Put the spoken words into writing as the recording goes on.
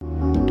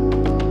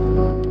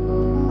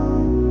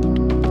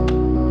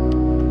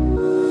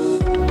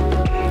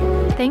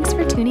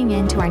tuning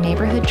in to our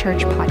Neighborhood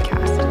Church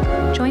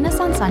podcast. Join us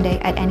on Sunday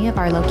at any of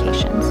our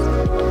locations.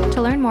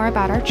 To learn more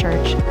about our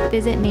church,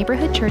 visit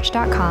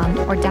neighborhoodchurch.com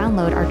or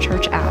download our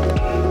church app.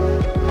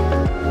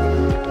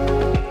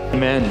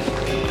 Amen.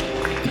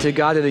 And to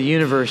God of the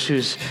universe,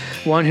 who's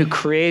one who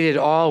created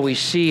all we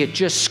see, it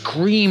just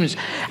screams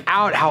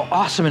out how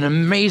awesome and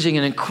amazing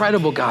and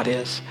incredible God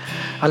is.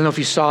 I don't know if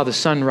you saw the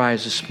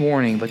sunrise this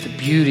morning, but the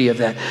beauty of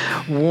that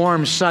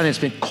warm sun. It's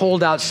been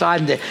cold outside,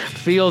 and to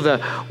feel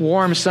the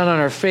warm sun on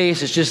our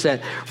face is just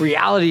that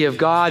reality of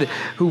God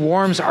who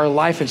warms our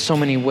life in so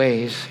many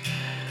ways.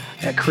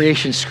 That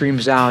creation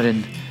screams out,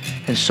 and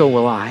so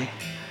will I.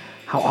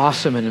 How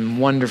awesome and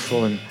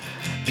wonderful and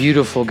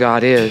beautiful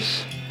God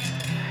is.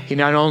 He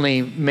not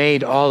only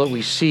made all that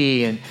we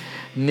see and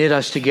knit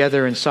us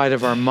together inside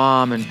of our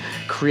mom and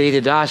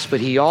created us, but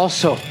he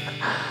also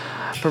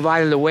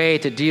provided a way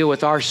to deal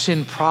with our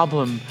sin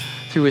problem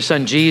through his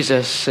son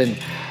Jesus. And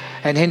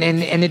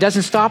it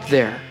doesn't stop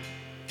there.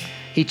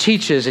 He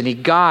teaches and he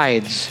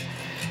guides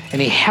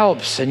and he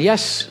helps and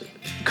yes,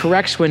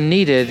 corrects when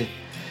needed,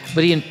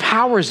 but he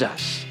empowers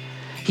us.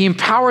 He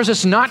empowers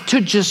us not to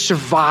just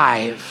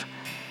survive,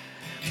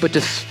 but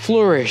to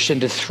flourish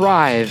and to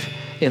thrive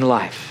in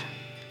life.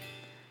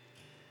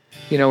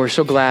 You know, we're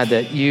so glad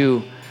that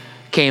you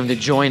came to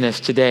join us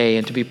today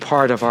and to be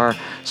part of our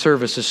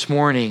service this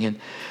morning. And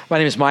my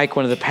name is Mike,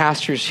 one of the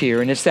pastors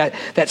here, and it's that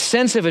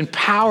sense of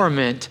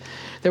empowerment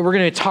that we're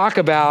going to talk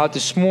about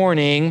this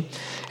morning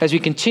as we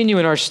continue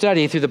in our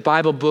study through the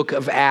Bible book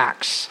of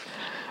Acts.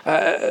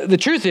 The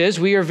truth is,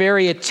 we are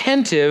very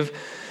attentive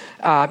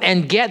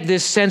and get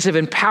this sense of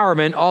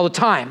empowerment all the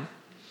time,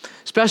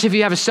 especially if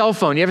you have a cell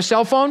phone. You have a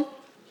cell phone?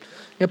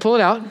 Yeah, pull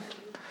it out.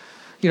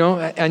 You know,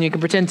 and you can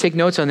pretend to take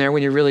notes on there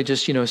when you're really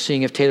just,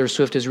 seeing if Taylor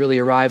Swift has really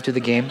arrived to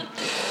the game.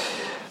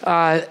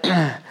 But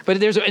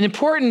there's an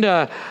important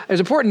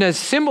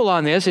symbol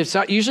on this. It's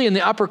usually in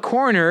the upper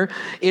corner.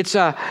 It's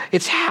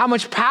how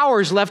much power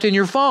is left in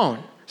your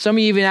phone. Some of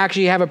you even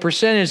actually have a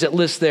percentage that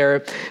lists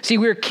there. See,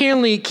 we're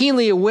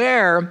keenly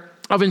aware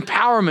of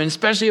empowerment,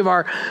 especially of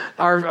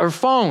our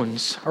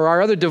phones or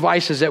our other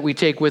devices that we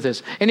take with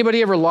us.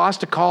 Anybody ever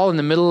lost a call in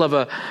the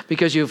middle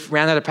because you've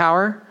ran out of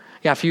power?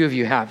 Yeah, a few of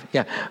you have.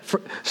 Yeah,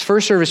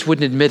 First Service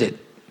wouldn't admit it.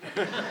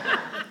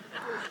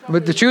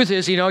 But the truth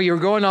is, you're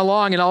going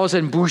along and all of a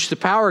sudden, boosh, the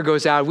power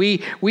goes out. We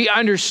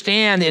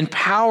understand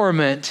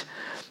empowerment.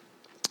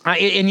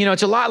 And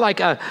it's a lot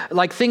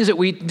like things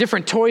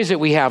different toys that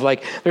we have.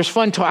 Like there's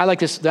fun toy. I like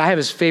this. I have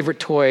his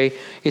favorite toy.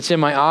 It's in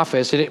my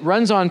office, and it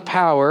runs on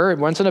power. It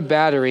runs on a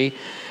battery,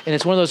 and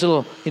it's one of those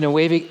little,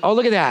 wavy. Oh,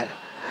 look at that!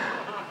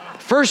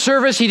 First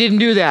Service, he didn't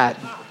do that.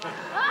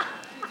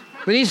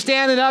 But he's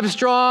standing up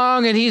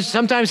strong, and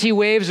sometimes he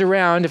waves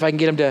around. If I can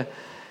get him to,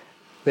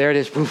 there it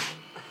is. Poof.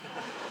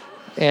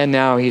 And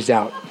now he's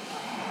out.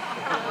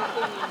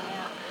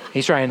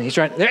 He's trying.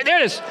 There it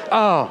is.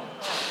 Oh,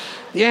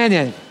 yeah. And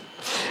then,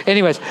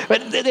 anyways,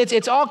 but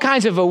it's all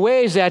kinds of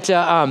ways that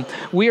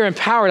we are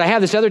empowered. I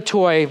have this other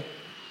toy.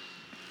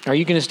 Are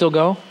you going to still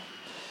go?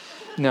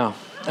 No.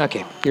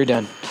 Okay, you're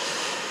done.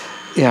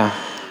 Yeah.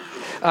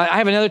 I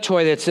have another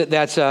toy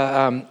that's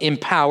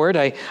empowered.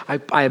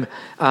 I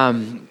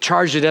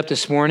charged it up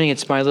this morning.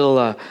 It's my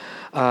little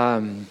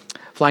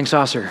flying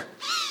saucer.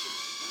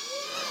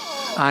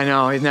 I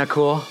know, isn't that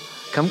cool?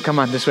 Come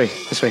on, this way.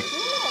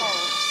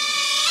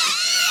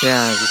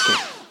 Yeah, just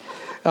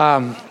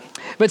kidding.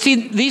 But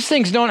see, these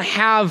things don't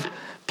have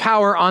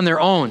power on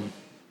their own.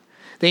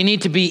 They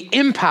need to be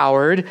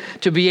empowered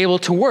to be able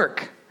to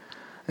work.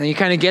 And you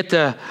kind of get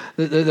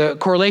the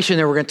correlation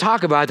that we're going to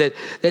talk about,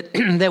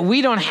 that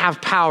we don't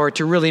have power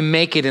to really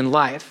make it in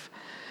life.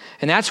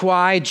 And that's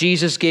why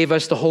Jesus gave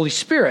us the Holy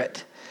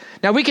Spirit.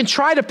 Now, we can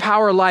try to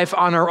power life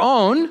on our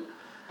own,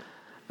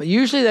 but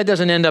usually that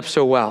doesn't end up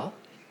so well.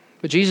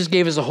 But Jesus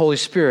gave us the Holy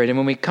Spirit. And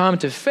when we come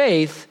to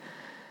faith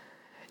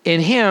in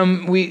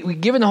him, we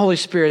give him the Holy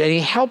Spirit, and he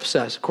helps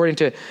us, according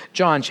to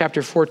John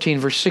chapter 14,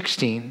 verse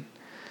 16.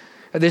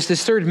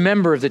 This third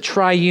member of the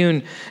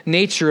triune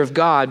nature of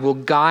God will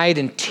guide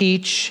and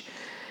teach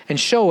and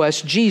show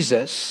us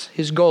Jesus.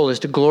 His goal is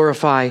to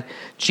glorify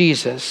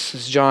Jesus,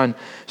 as John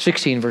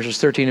 16, verses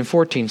 13 and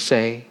 14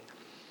 say.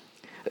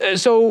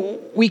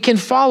 So we can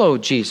follow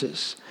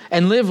Jesus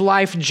and live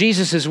life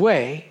Jesus'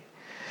 way.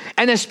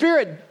 And the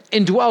Spirit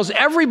indwells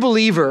every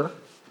believer,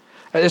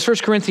 as 1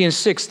 Corinthians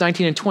 6,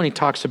 19 and 20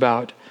 talks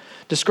about,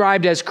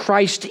 described as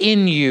Christ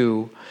in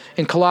you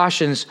in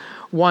Colossians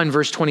 1,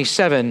 verse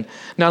 27.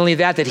 Not only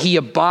that he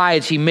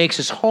abides, he makes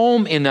his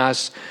home in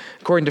us,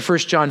 according to 1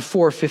 John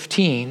 4,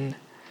 15.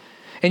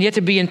 And yet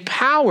to be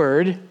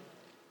empowered,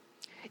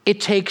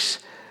 it takes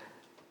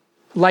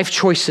life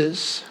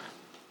choices.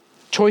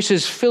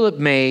 Choices Philip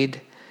made.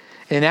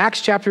 In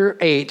Acts chapter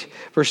 8,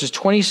 verses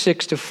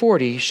 26 to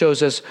 40,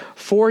 shows us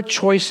 4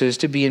 choices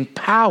to be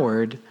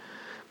empowered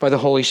by the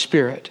Holy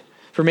Spirit.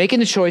 For making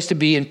the choice to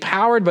be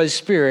empowered by the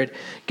Spirit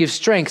gives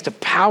strength to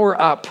power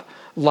up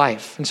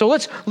life. And so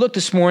let's look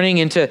this morning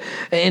into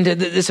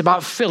this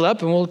about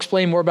Philip, and we'll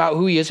explain more about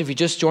who he is if you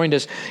just joined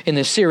us in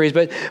this series,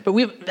 but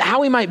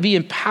how we might be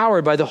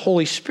empowered by the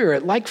Holy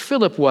Spirit like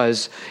Philip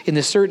was in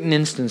this certain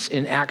instance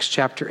in Acts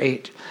chapter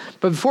 8.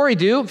 But before we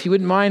do, if you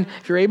wouldn't mind,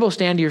 if you're able,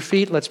 stand to your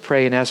feet, let's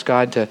pray and ask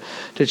God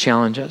to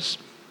challenge us.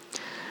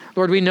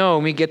 Lord, we know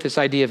when we get this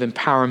idea of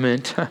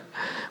empowerment,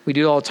 we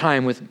do it all the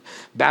time with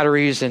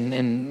batteries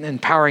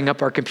and powering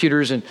up our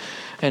computers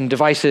and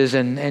devices,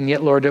 and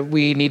yet, Lord,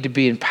 we need to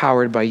be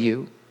empowered by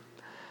you.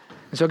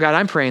 And so, God,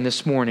 I'm praying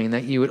this morning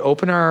that you would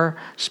open our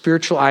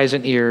spiritual eyes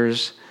and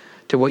ears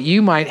to what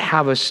you might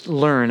have us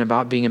learn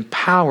about being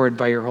empowered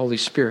by your Holy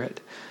Spirit.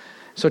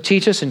 So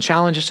teach us and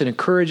challenge us and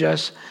encourage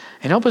us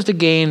and help us to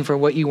gain for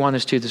what you want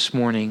us to this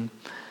morning.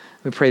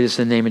 We pray this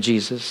in the name of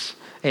Jesus.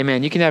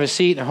 Amen. You can have a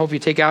seat, and I hope you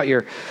take out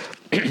your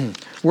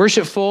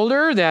worship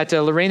folder that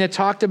Lorena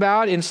talked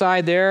about.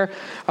 Inside there,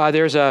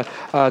 there's a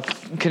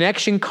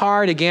connection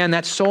card. Again,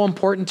 that's so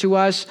important to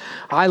us.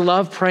 I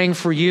love praying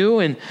for you,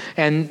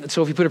 and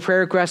so if you put a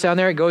prayer request down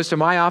there, it goes to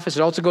my office.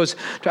 It also goes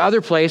to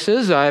other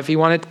places. If you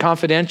want it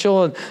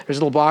confidential, there's a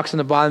little box in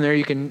the bottom there.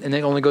 And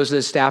it only goes to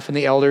the staff and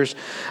the elders.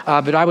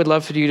 But I would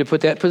love for you to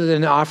put it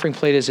in the offering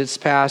plate as it's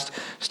passed.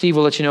 Steve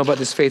will let you know about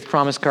this faith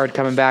promise card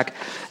coming back.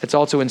 It's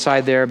also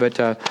inside there, but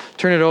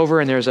turn it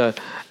over, and there's a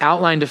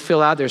outline to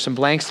fill out. There's some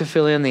blanks to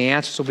fill in. The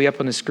answers will be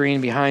up on the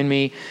screen behind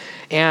me.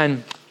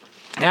 And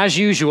as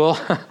usual,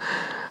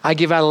 I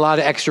give out a lot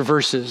of extra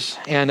verses.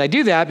 And I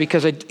do that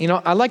because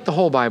I like the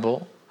whole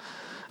Bible.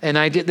 And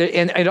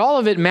and all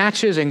of it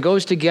matches and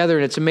goes together,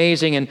 and it's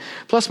amazing. And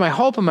plus, my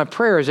hope and my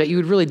prayer is that you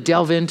would really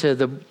delve into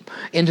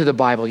the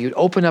Bible. You'd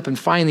open up and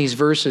find these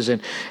verses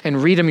and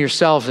read them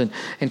yourselves and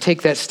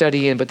take that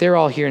study in. But they're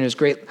all here, and there's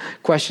great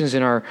questions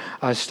in our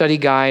study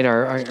guide.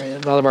 A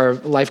lot of our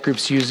life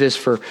groups use this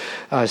for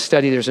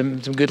study. There's some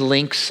good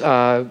links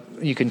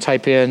you can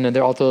type in, and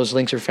all those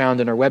links are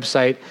found in our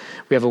website.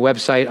 We have a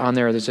website on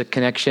there. There's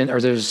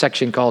there's a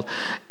section called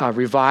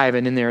Revive,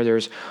 and in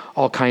there's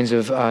all kinds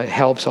of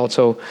helps.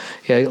 Also,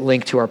 a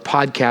link to our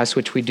podcast,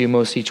 which we do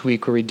most each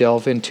week, where we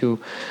delve into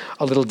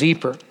a little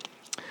deeper.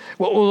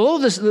 Well,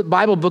 the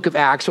Bible book of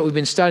Acts, what we've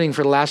been studying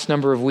for the last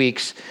number of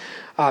weeks,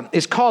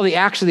 is called the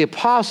Acts of the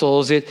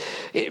Apostles. It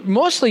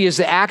mostly is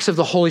the Acts of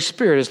the Holy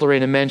Spirit, as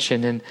Lorena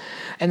mentioned. And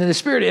then the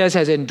Spirit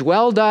has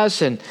indwelled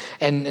us and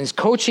is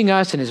coaching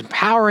us and is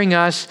empowering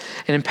us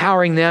and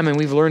empowering them, and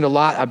we've learned a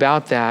lot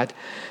about that.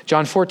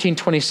 John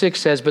 14:26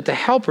 says, "But the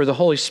Helper, the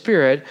Holy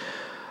Spirit,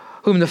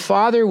 whom the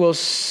Father will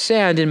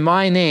send in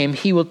my name,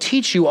 he will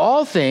teach you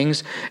all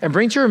things and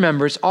bring to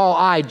remembrance all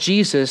I,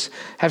 Jesus,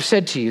 have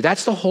said to you."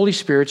 That's the Holy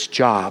Spirit's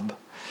job.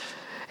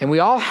 And we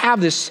all have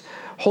this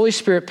Holy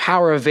Spirit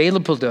power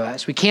available to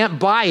us. We can't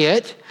buy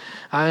it.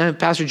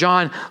 Pastor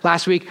John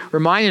last week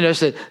reminded us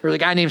that there was a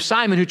guy named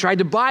Simon who tried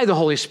to buy the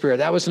Holy Spirit.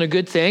 That wasn't a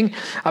good thing.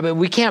 But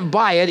we can't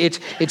buy it.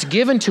 It's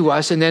given to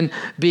us, and then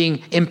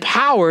being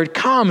empowered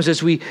comes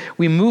as we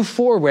move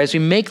forward, as we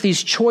make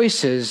these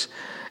choices.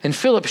 And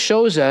Philip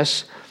shows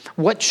us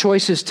what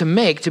choices to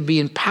make to be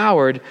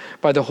empowered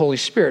by the Holy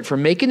Spirit. For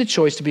making the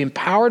choice to be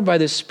empowered by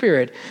the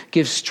Spirit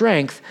gives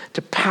strength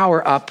to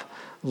power up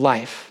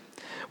life.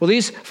 Well,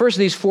 first of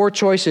these four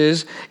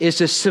choices is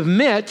to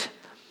submit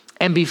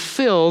and be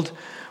filled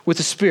with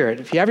the Spirit.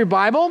 If you have your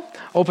Bible,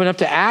 open up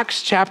to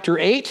Acts chapter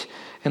 8,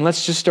 and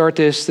let's just start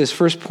this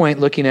first point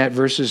looking at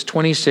verses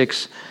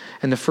 26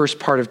 and the first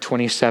part of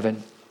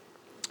 27.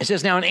 It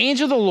says, "Now an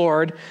angel of the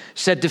Lord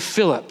said to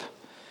Philip,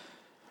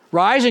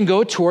 'Rise and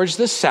go towards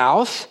the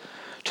south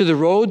to the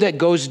road that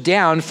goes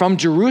down from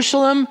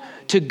Jerusalem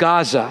to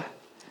Gaza.'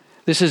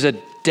 This is a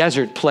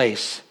desert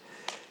place."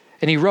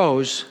 And he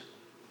rose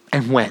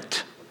and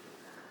went.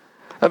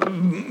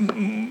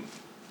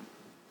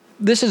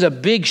 This is a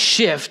big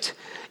shift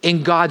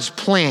in God's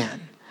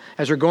plan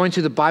as we're going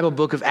through the Bible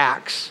book of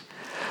Acts.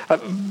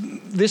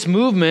 This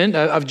movement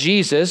of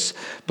Jesus,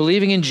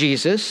 believing in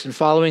Jesus and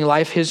following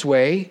life his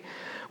way,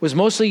 was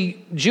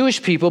mostly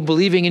Jewish people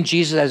believing in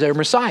Jesus as their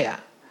Messiah.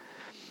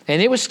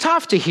 And it was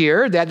tough to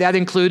hear that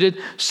included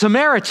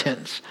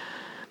Samaritans.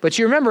 But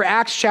you remember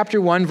Acts chapter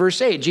 1,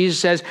 verse 8. Jesus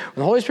says,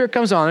 "When the Holy Spirit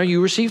comes on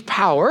you, receive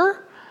power,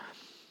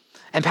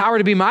 and power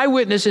to be my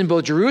witness in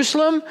both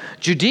Jerusalem,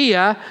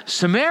 Judea,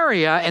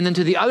 Samaria, and then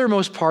to the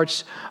uttermost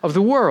parts of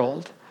the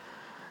world."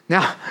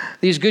 Now,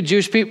 these good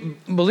Jewish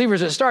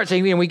believers that start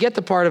saying, we get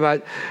the part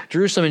about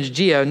Jerusalem and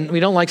Judea, and we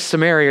don't like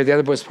Samaria or the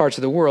other parts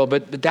of the world,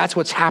 but that's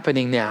what's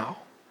happening now.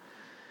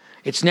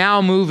 It's now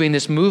moving,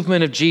 this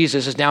movement of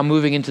Jesus is now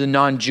moving into the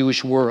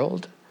non-Jewish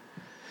world.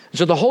 And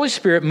so the Holy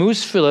Spirit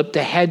moves Philip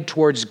to head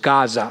towards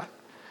Gaza.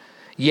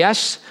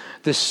 Yes,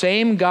 the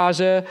same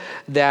Gaza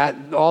that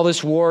all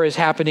this war is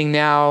happening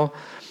now.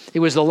 It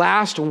was the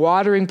last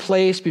watering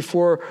place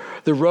before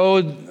the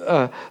road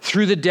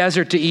through the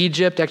desert to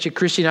Egypt. Actually,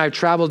 Christy and I have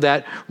traveled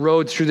that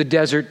road through the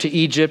desert to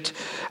Egypt.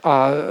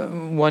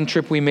 One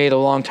trip we made a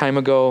long time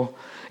ago.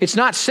 It's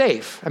not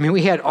safe. I mean,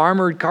 we had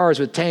armored cars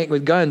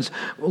with guns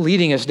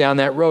leading us down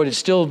that road.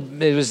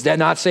 It was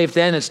not safe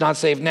then. It's not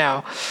safe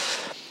now.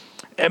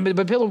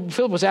 But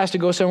Philip was asked to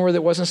go somewhere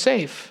that wasn't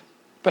safe.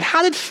 But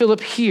how did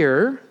Philip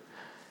hear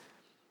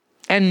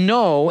and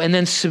know and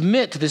then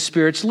submit to the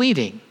Spirit's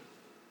leading?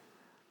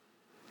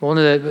 One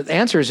of the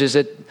answers is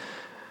that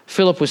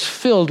Philip was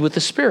filled with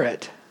the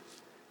Spirit.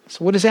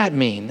 So what does that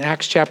mean?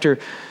 Acts chapter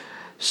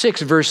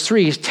 6, verse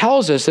 3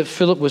 tells us that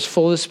Philip was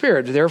full of the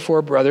Spirit.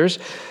 Therefore, brothers,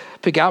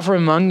 pick out from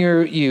among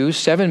you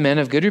 7 men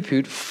of good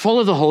repute, full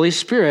of the Holy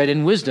Spirit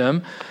and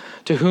wisdom,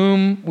 to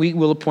whom we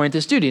will appoint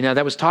this duty. Now,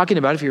 that was talking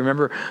about, if you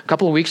remember, a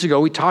couple of weeks ago,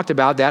 we talked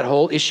about that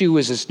whole issue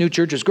as this new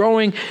church was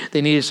growing.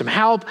 They needed some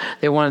help.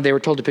 They were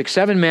told to pick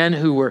 7 men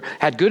who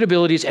had good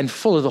abilities and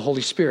full of the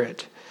Holy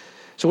Spirit.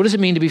 So what does it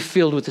mean to be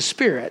filled with the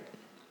Spirit?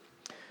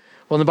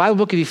 Well, in the Bible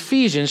book of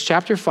Ephesians,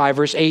 chapter 5,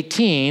 verse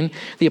 18,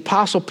 the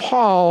Apostle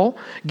Paul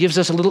gives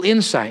us a little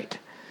insight.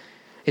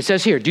 It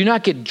says here, do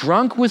not get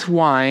drunk with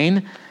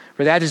wine,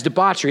 for that is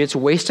debauchery. It's a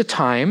waste of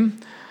time,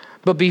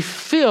 but be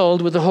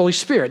filled with the Holy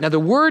Spirit. Now, the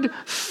word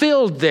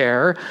filled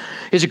there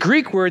is a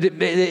Greek word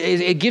that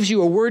it gives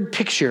you a word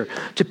picture,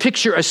 to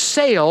picture a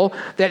sail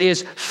that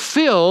is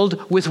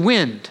filled with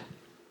wind.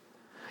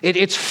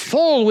 It's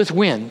full with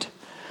wind.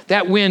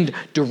 That wind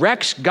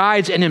directs,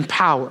 guides, and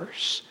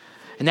empowers.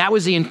 And that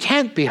was the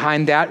intent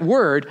behind that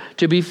word,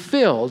 to be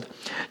filled,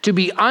 to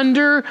be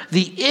under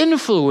the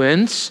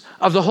influence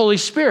of the Holy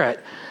Spirit,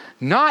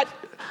 not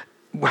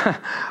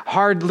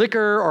hard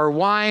liquor or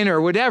wine or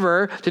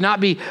whatever, to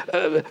not be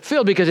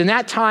filled, because in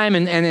that time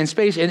and in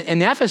space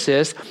in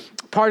Ephesus,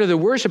 part of the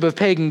worship of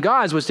pagan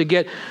gods was to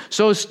get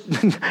so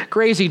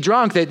crazy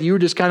drunk that you were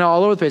just kind of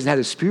all over the place and had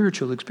a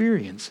spiritual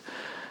experience.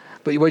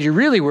 But what you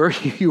really were,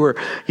 you were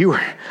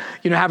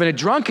having a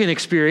drunken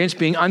experience,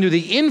 being under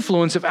the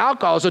influence of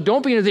alcohol. So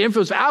don't be under the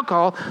influence of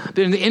alcohol, but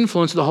under the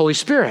influence of the Holy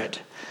Spirit.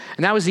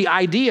 And that was the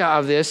idea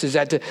of this, is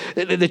that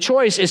the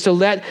choice is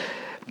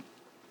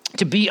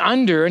to be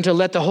under and to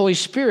let the Holy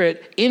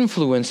Spirit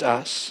influence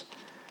us,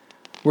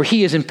 where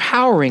he is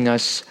empowering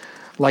us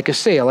like a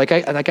sail. I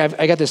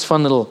got this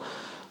fun little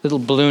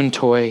balloon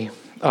toy.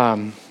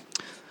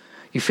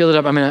 You fill it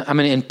up. I'm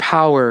gonna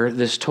empower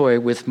this toy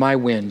with my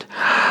wind.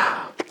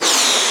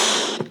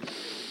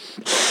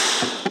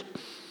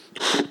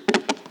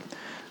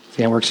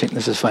 See how it works?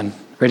 This is fun.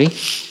 Ready?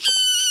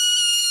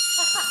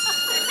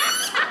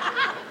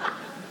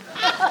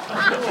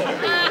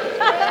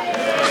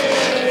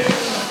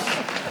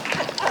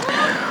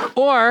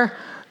 Or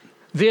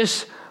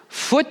this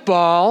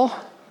football,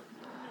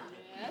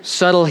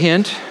 subtle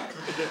hint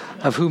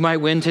of who might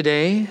win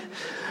today,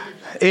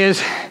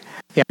 is,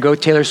 go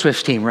Taylor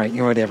Swift's team, right?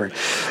 Whatever.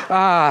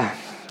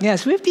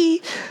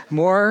 Swiftie.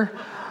 More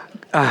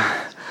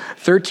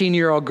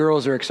 13-year-old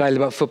girls are excited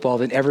about football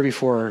than ever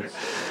before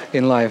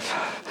in life.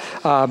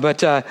 But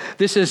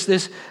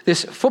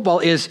this football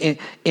is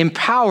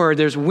empowered.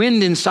 There's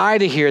wind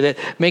inside of here that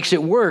makes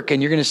it work,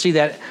 and you're going to see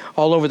that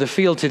all over the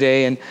field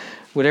today. And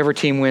whatever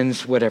team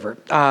wins, whatever.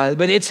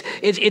 But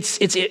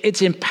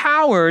it's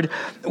empowered.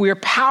 We are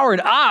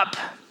powered up.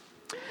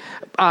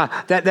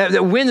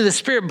 That wind of the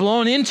Spirit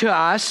blown into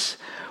us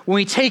when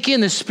we take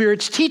in the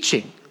Spirit's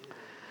teaching.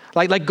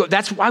 Like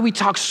that's why we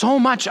talk so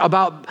much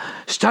about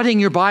studying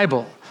your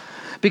Bible.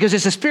 Because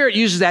as the Spirit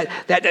uses that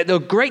the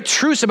great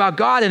truths about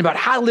God and about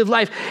how to live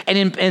life,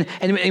 and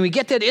we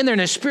get that in there, and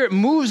the Spirit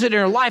moves it in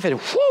our life, and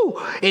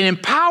it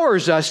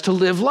empowers us to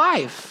live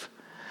life.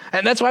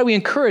 And that's why we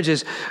encourage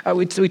this.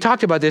 We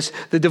talked about this,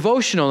 the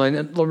devotional,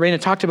 and Lorena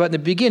talked about in the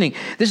beginning.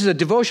 This is a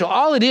devotional.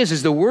 All it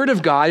is the Word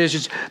of God. It's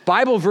just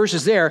Bible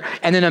verses there,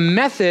 and then a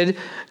method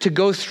to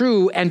go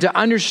through and to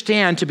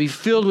understand, to be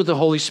filled with the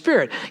Holy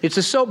Spirit. It's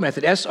the SOAP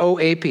method,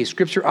 SOAP,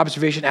 Scripture,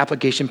 Observation,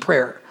 Application,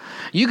 Prayer.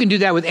 You can do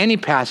that with any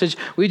passage.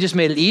 We just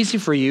made it easy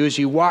for you as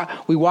we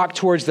walk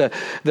towards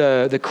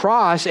the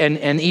cross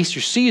and Easter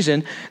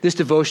season. This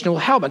devotional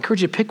will help. I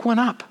encourage you to pick one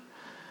up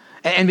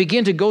and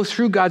begin to go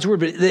through God's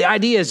Word. But the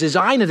idea is,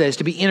 design of that is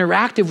to be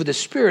interactive with the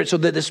Spirit, so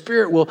that the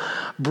Spirit will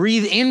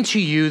breathe into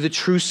you the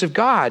truths of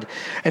God,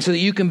 and so that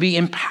you can be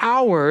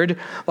empowered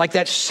like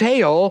that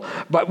sail,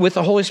 but with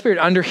the Holy Spirit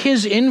under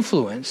His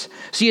influence.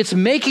 See, it's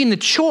making the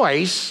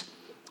choice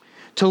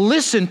to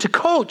listen to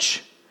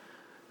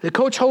the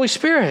Coach Holy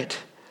Spirit.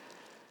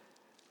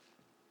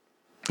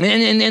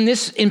 And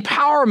this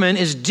empowerment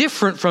is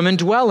different from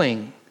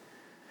indwelling.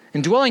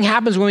 Indwelling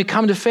happens when we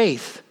come to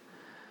faith.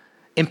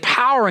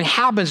 Empowering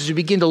happens as we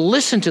begin to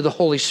listen to the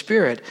Holy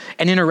Spirit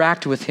and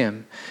interact with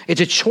Him. It's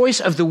a choice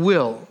of the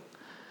will,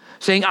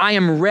 saying, I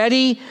am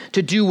ready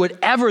to do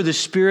whatever the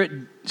Spirit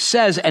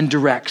says and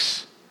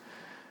directs.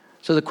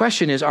 So the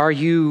question is, are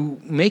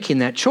you making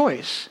that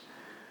choice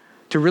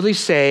to really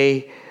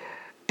say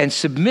and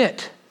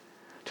submit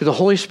to the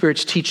Holy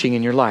Spirit's teaching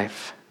in your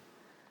life?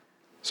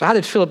 So how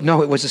did Philip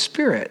know it was the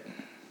Spirit?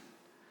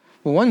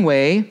 Well, one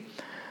way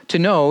to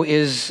know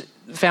is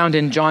found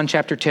in John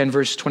chapter 10,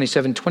 verse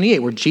 27, 28,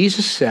 where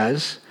Jesus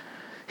says,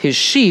 his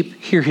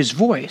sheep hear his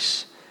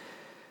voice.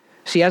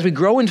 See, as we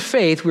grow in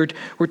faith, we're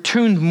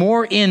tuned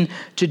more in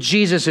to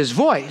Jesus'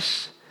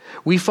 voice.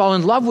 We fall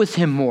in love with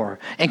him more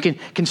and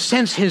can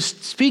sense his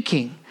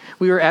speaking.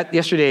 We were at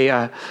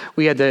yesterday,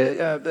 we had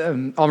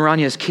the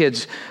Almirania's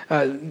kids,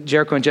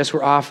 Jericho and Jess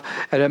were off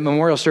at a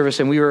memorial service,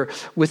 and we were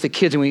with the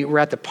kids, and we were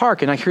at the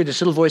park, and I heard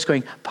this little voice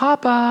going,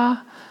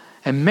 "Papa."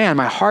 And man,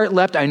 my heart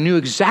leapt. I knew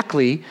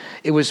exactly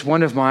it was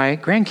one of my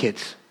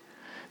grandkids.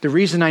 The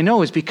reason I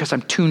know is because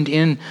I'm tuned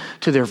in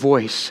to their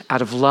voice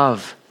out of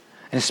love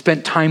and I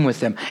spent time with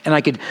them. And I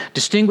could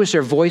distinguish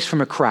their voice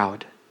from a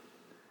crowd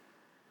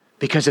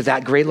because of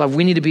that great love.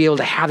 We need to be able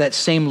to have that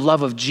same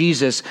love of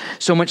Jesus,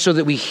 so much so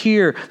that we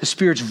hear the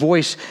Spirit's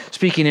voice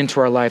speaking into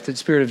our life, the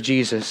Spirit of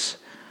Jesus.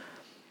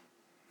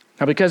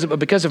 Now, because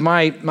of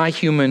my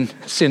human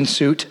sin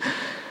suit,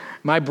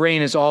 my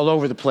brain is all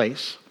over the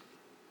place.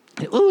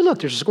 Oh, look,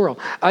 there's a squirrel.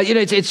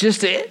 It's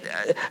just,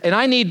 and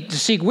I need to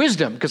seek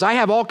wisdom because I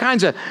have all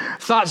kinds of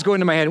thoughts going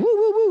to my head. Woo,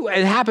 woo, woo.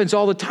 It happens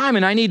all the time,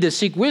 and I need to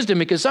seek wisdom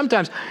because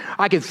sometimes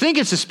I could think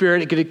it's the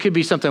Spirit. It could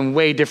be something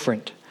way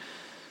different.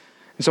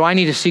 And so I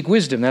need to seek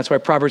wisdom. That's why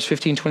Proverbs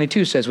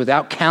 15:22 says,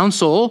 without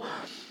counsel,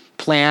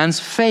 plans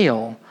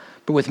fail,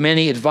 but with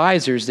many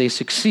advisors, they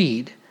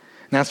succeed.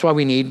 And that's why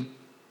we need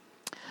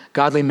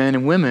godly men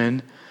and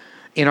women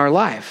in our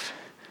life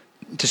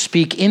to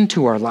speak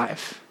into our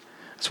life.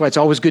 That's why it's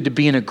always good to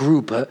be in a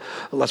group.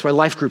 That's why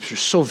life groups are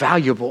so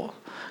valuable,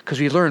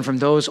 because we learn from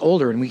those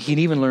older and we can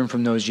even learn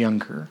from those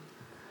younger.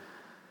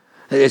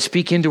 They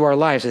speak into our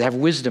lives, that have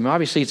wisdom.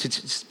 Obviously,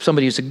 it's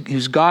somebody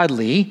who's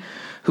godly,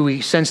 who we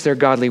sense their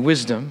godly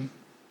wisdom.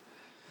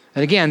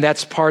 And again,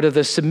 that's part of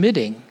the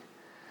submitting,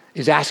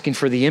 is asking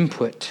for the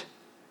input.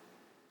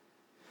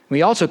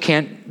 We also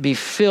can't be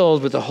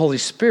filled with the Holy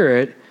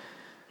Spirit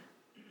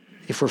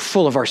if we're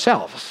full of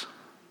ourselves.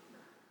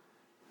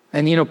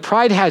 And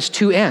pride has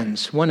two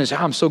ends. One is,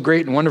 I'm so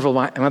great and wonderful.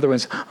 And the other one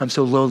is, I'm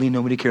so lowly,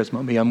 nobody cares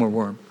about me, I'm more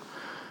worm.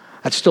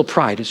 That's still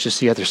pride, it's just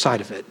the other side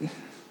of it.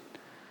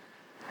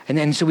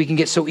 And so we can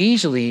get so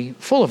easily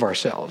full of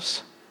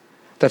ourselves.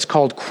 That's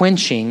called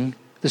quenching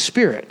the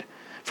Spirit.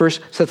 1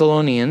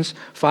 Thessalonians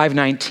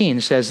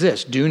 5:19 says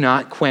this, do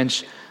not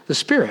quench the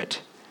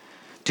Spirit.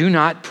 Do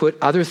not put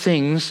other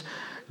things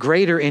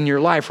greater in your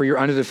life where you're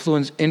under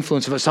the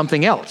influence of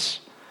something else.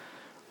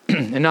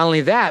 And not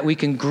only that, we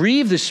can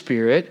grieve the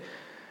Spirit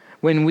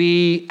when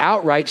we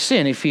outright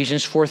sin.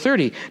 Ephesians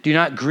 4:30. Do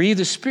not grieve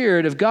the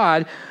Spirit of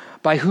God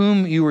by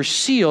whom you were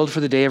sealed for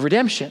the day of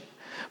redemption.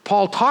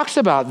 Paul talks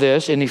about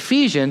this in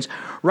Ephesians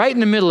right in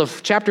the middle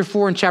of chapter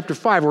 4 and chapter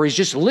 5, where he's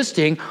just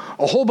listing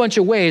a whole bunch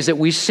of ways that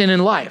we sin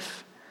in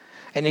life.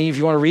 And then if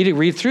you want to read it,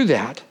 read through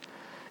that.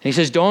 And he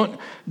says, don't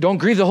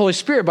grieve the Holy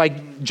Spirit by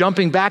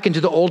jumping back into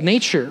the old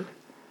nature,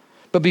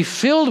 but be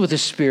filled with the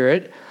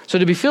Spirit. So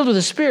to be filled with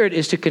the Spirit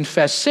is to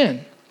confess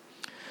sin,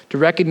 to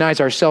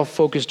recognize our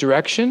self-focused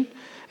direction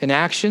and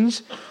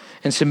actions,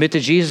 and submit to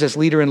Jesus as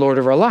leader and Lord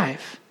of our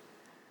life.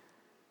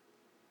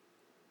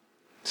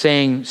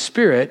 Saying,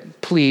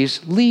 Spirit,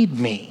 please lead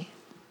me.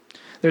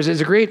 There's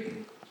a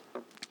great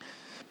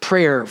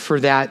prayer for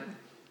that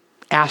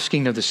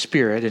asking of the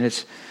Spirit, and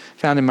it's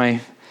found in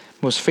my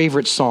most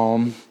favorite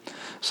psalm,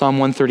 Psalm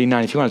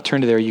 139. If you want to turn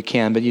to there, you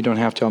can, but you don't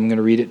have to. I'm going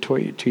to read it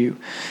to you.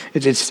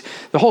 It's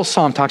the whole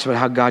psalm talks about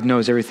how God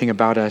knows everything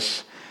about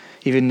us,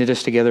 even knit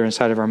us together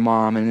inside of our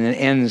mom, and then it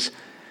ends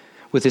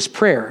with this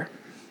prayer.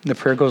 The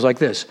prayer goes like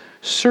this: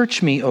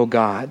 search me, O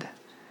God,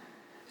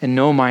 and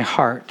know my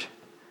heart.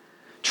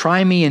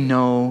 Try me and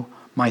know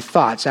my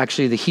thoughts.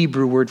 Actually, the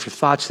Hebrew word for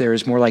thoughts there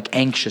is more like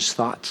anxious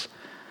thoughts,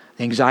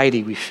 the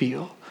anxiety we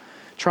feel.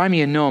 Try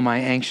me and know my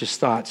anxious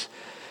thoughts.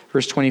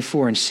 Verse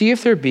 24, and see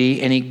if there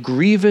be any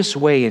grievous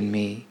way in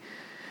me.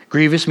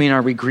 Grievous mean,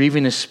 are we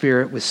grieving the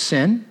Spirit with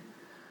sin?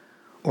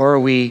 Or are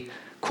we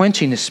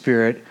quenching the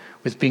Spirit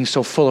with being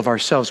so full of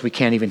ourselves we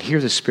can't even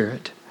hear the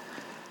Spirit?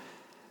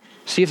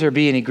 See if there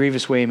be any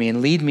grievous way in me,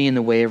 and lead me in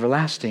the way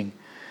everlasting.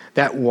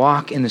 That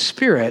walk in the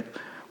Spirit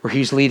where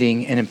he's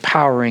leading and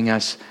empowering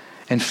us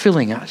and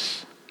filling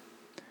us.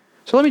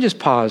 So let me just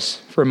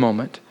pause for a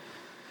moment.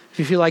 If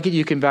you feel like it,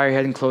 you can bow your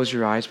head and close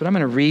your eyes, but I'm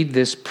going to read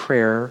this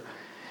prayer,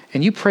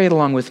 and you pray it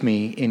along with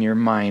me in your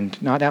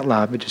mind, not out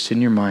loud, but just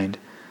in your mind,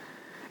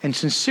 and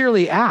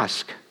sincerely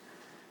ask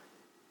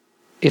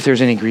if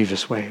there's any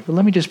grievous way. But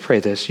let me just pray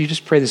this. You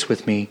just pray this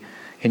with me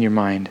in your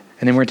mind,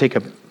 and then we're going to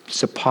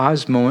take a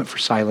pause moment for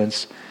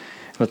silence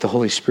and let the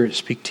Holy Spirit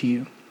speak to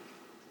you.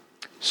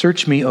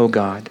 Search me, O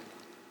God.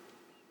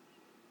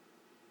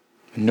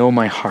 Know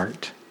my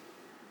heart.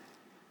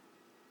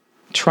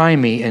 Try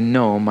me and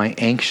know my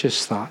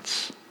anxious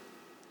thoughts.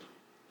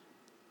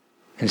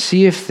 And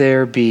see if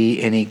there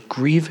be any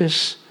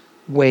grievous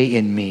way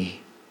in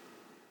me.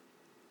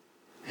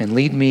 And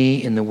lead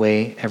me in the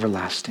way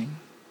everlasting.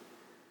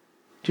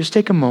 Just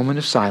take a moment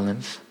of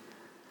silence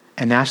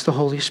and ask the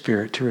Holy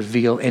Spirit to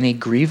reveal any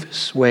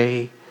grievous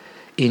way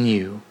in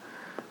you.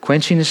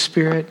 Quenching the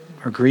Spirit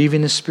or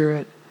grieving the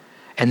Spirit.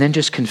 And then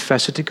just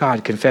confess it to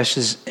God. Confess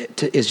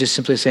is just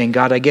simply saying,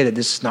 God, I get it.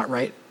 This is not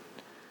right.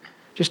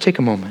 Just take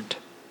a moment.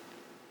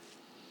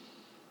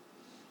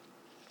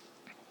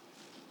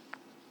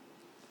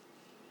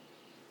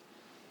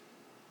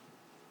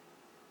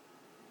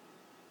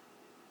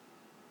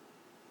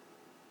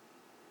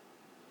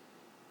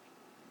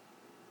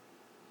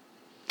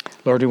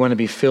 Lord, we want to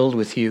be filled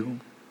with you,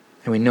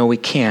 and we know we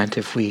can't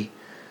if we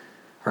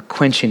are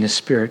quenching the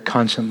Spirit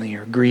constantly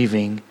or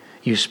grieving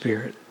you,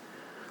 Spirit.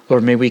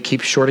 Lord, may we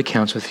keep short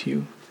accounts with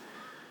you,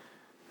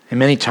 and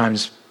many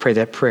times pray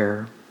that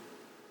prayer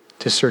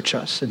to search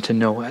us and to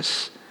know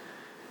us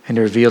and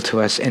to reveal to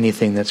us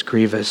anything that's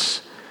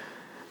grievous,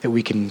 that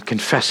we can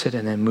confess it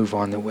and then move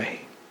on the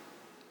way.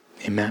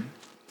 Amen.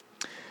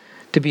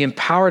 To be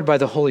empowered by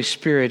the Holy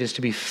Spirit is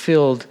to be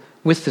filled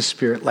with the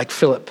Spirit, like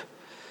Philip.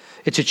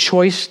 It's a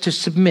choice to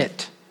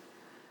submit.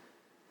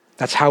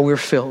 That's how we're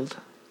filled.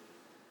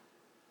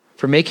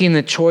 For making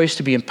the choice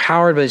to be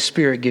empowered by the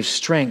Spirit gives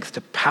strength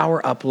to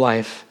power up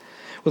life.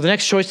 Well, the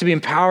next choice to be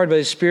empowered by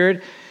the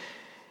Spirit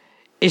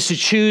is to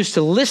choose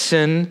to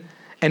listen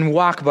and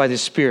walk by the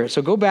Spirit.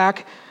 So go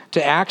back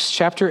to Acts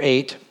chapter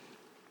 8,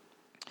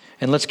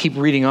 and let's keep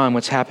reading on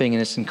what's happening in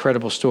this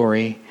incredible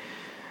story.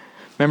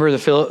 Remember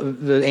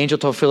the angel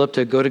told Philip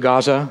to go to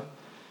Gaza,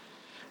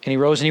 and he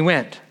rose and he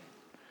went.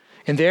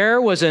 And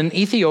there was an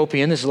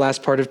Ethiopian, this is the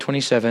last part of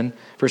 27,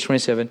 verse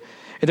 27,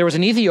 and there was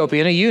an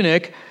Ethiopian, a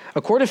eunuch,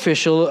 a court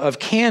official of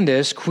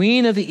Candace,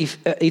 queen of the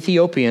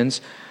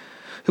Ethiopians,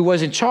 who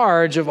was in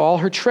charge of all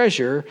her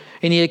treasure,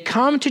 and he had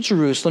come to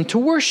Jerusalem to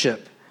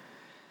worship,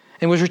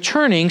 and was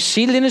returning,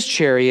 seated in his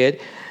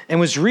chariot, and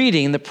was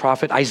reading the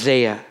prophet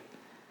Isaiah.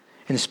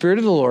 And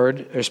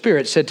the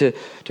Spirit said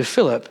to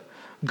Philip,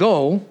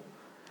 go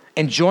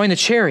and join the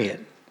chariot.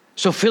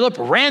 So Philip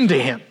ran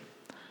to him.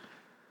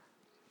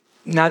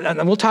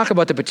 Now, we'll talk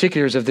about the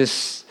particulars of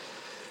this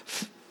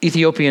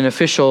Ethiopian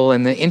official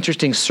and the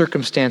interesting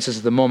circumstances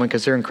of the moment,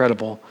 because they're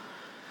incredible.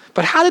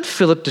 But how did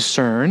Philip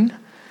discern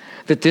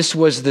that this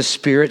was the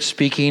Spirit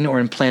speaking or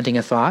implanting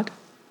a thought?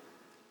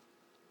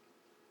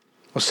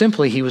 Well,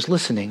 simply, he was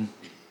listening.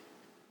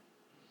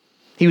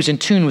 He was in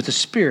tune with the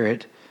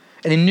Spirit,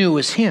 and he knew it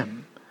was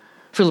him.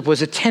 Philip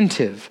was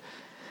attentive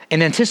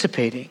and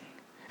anticipating.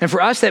 And for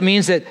us, that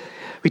means that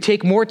we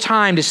take more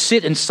time to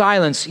sit in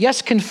silence,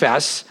 yes,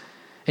 confess,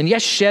 and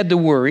yes, shed the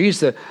worries,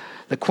 the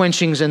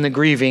quenchings and the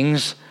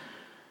grievings,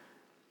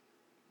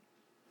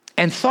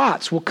 and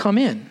thoughts will come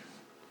in.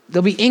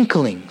 There'll be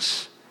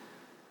inklings.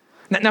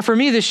 Now for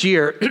me this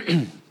year,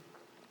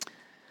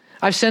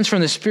 I've sensed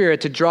from the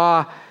Spirit to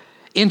draw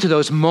into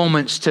those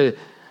moments to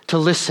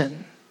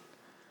listen.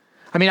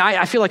 I mean,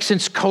 I feel like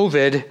since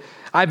COVID,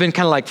 I've been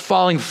kind of like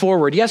falling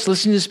forward. Yes,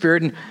 listening to the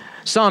Spirit and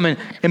some, and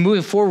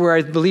moving forward where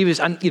I believe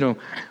is,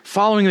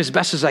 following him as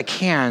best as I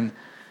can.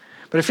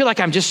 But I feel like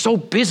I'm just so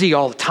busy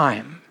all the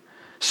time.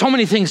 So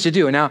many things to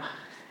do. And now,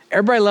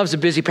 everybody loves a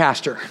busy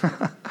pastor.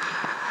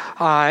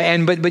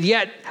 But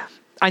yet,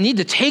 I need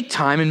to take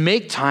time and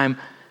make time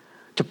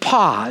to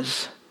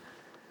pause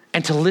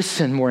and to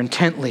listen more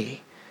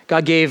intently.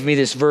 God gave me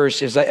this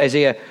verse,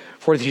 Isaiah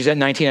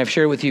 43:19. I've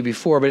shared it with you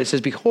before, but it says,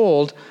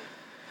 behold,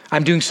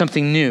 I'm doing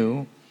something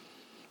new.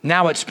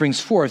 Now it springs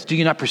forth. Do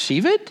you not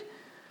perceive it?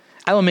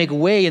 I will make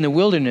way in the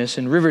wilderness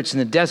and rivers in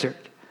the desert.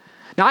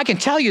 Now I can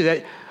tell you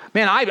that,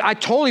 man, I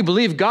totally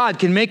believe God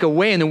can make a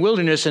way in the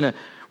wilderness and a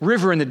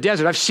river in the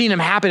desert. I've seen him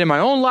happen in my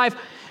own life.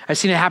 I've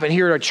seen it happen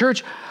here at our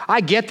church.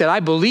 I get that. I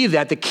believe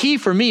that. The key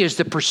for me is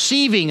the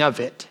perceiving of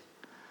it.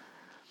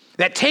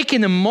 That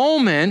taking the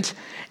moment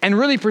and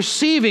really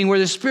perceiving where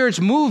the Spirit's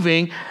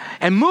moving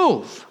and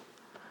move.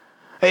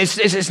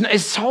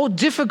 It's so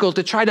difficult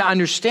to try to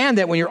understand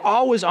that when you're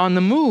always on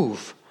the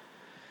move.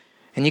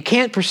 And you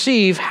can't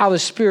perceive how the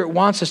Spirit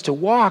wants us to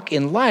walk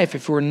in life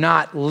if we're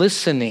not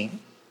listening.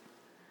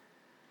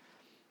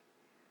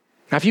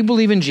 Now, if you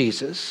believe in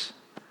Jesus,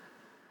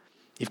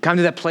 you've come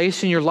to that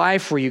place in your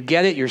life where you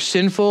get it, you're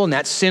sinful, and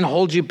that sin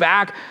holds you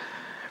back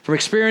from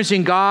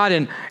experiencing God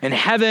and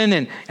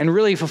heaven and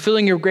really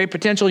fulfilling your great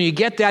potential. And you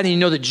get that, and you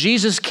know that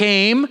Jesus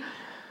came,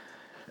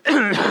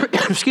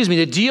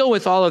 to deal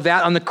with all of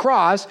that on the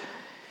cross.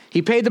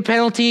 He paid the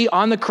penalty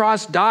on the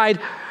cross, died,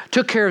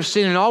 took care of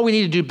sin, and all we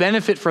need to do to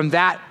benefit from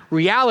that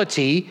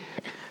reality,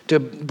 to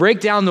break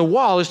down the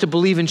wall, is to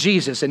believe in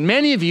Jesus. And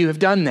many of you have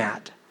done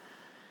that.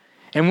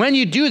 And when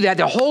you do that,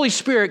 the Holy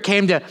Spirit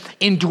came to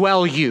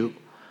indwell you,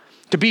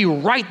 to be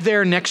right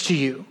there next to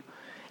you.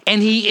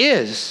 And he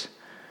is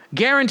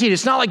guaranteed.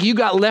 It's not like you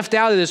got left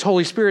out of this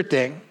Holy Spirit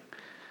thing.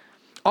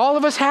 All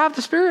of us have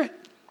the Spirit.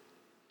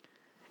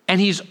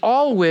 And he's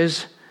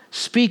always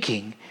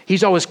speaking.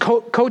 He's always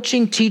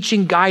coaching,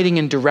 teaching, guiding,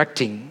 and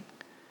directing.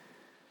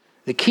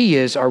 The key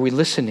is, are we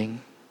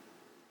listening?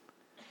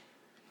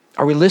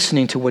 Are we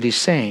listening to what he's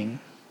saying?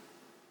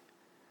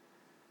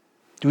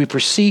 Do we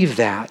perceive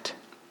that?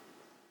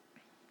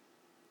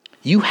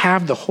 You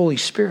have the Holy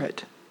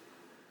Spirit,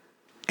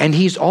 and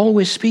he's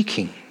always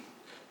speaking.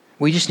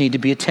 We just need to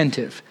be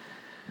attentive.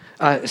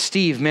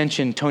 Steve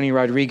mentioned Tony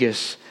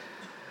Rodriguez.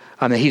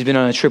 That he's been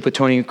on a trip with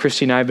Tony.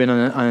 Christy and I have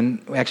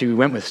been actually we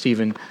went with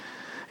Stephen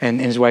and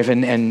his wife,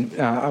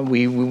 and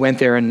we went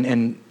there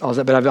and all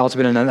that. But I've also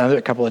been on another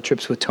couple of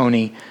trips with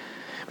Tony.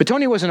 But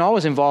Tony wasn't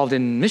always involved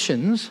in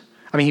missions.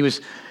 I mean, he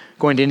was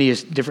going to India,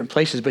 different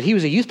places, but he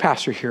was a youth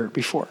pastor here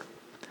before.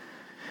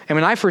 And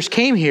when I first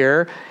came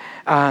here,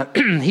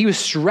 he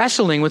was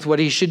wrestling with what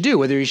he should do,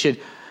 whether he should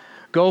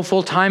go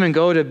full time and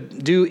go to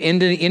do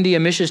India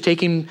missions,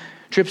 taking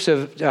trips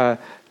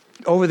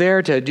over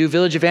there to do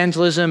village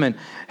evangelism and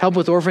help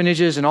with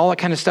orphanages and all that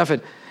kind of stuff,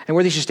 and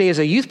where they should stay as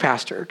a youth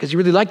pastor, because he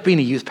really liked being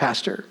a youth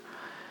pastor.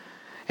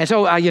 And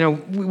so,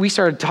 we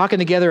started talking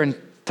together and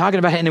talking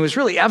about it, and it was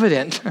really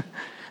evident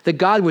that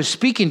God was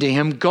speaking to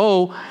him,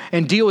 go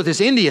and deal with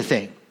this India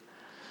thing.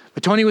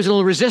 But Tony was a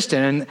little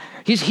resistant, and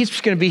he's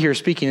going to be here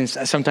speaking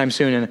sometime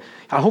soon, and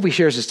I hope he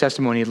shares his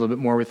testimony a little bit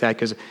more with that,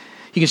 because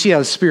you can see how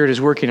the Spirit is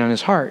working on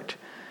his heart.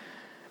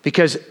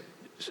 Because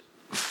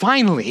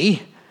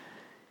finally,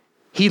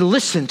 he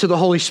listened to the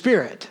Holy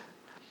Spirit,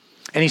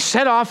 and he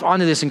set off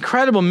onto this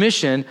incredible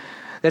mission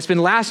that's been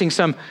lasting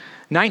some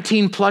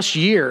 19 plus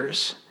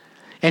years,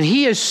 and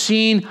he has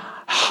seen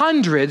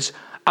hundreds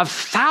of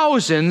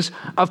thousands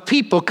of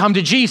people come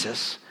to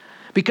Jesus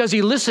because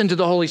he listened to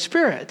the Holy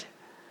Spirit.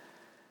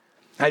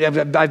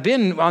 I've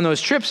been on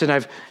those trips and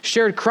I've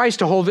shared Christ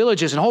to whole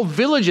villages, and whole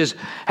villages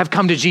have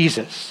come to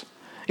Jesus.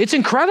 It's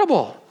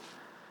incredible.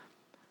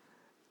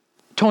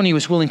 Tony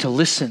was willing to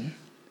listen,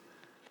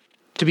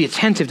 to be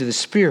attentive to the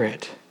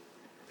Spirit.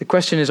 The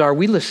question is, are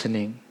we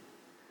listening?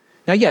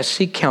 Now, yes,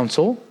 seek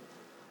counsel,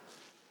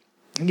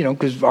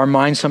 because our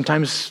minds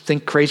sometimes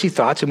think crazy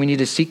thoughts and we need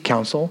to seek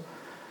counsel.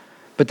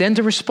 But then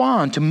to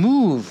respond, to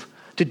move,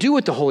 to do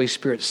what the Holy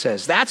Spirit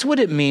says. That's what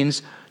it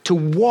means to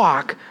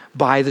walk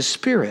by the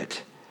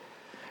Spirit.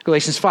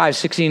 Galatians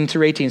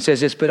 5:16-18 says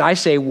this, "But I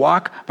say,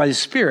 walk by the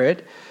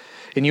Spirit,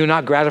 and you will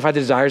not gratify the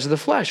desires of the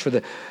flesh. For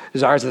the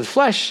desires of the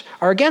flesh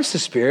are against the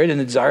Spirit, and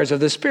the desires of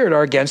the Spirit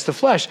are against the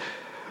flesh.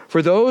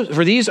 For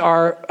these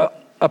are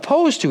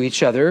opposed to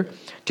each other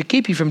to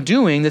keep you from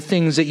doing the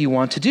things that you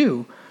want to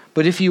do.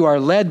 But if you are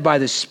led by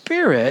the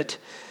Spirit,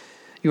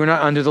 you are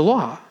not under the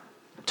law."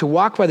 To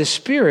walk by the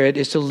Spirit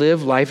is to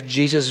live life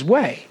Jesus'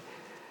 way.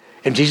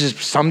 And Jesus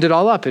summed it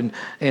all up in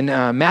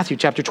Matthew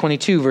chapter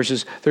 22,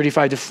 verses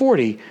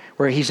 35-40,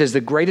 where he says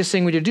the greatest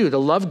thing we to do, to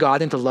love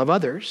God and to love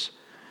others.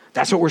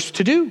 That's what we're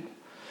to do.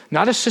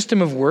 Not a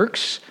system of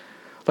works,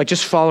 like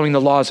just following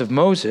the laws of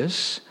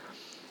Moses,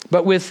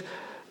 but with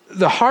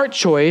the heart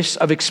choice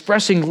of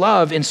expressing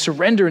love in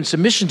surrender and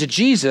submission to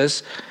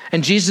Jesus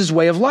and Jesus'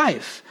 way of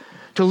life,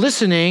 to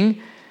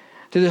listening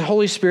to the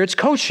Holy Spirit's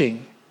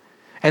coaching.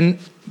 And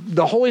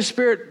the Holy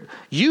Spirit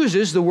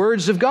uses the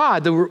words of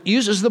God,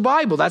 uses the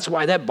Bible. That's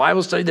why that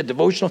Bible study, the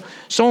devotional,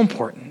 so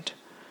important.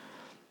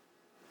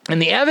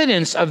 And the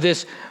evidence of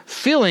this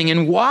filling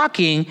and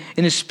walking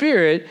in the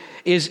Spirit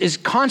is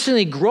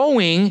constantly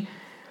growing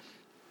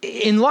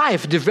in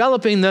life,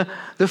 developing the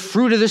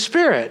fruit of the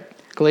Spirit.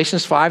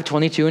 Galatians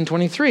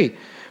 5:22-23.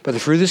 But the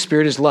fruit of the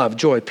Spirit is love,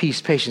 joy,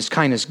 peace, patience,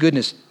 kindness,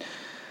 goodness,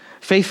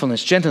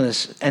 faithfulness,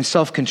 gentleness, and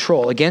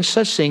self-control. Against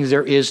such things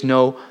there is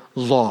no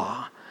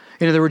law.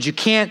 In other words, you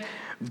can't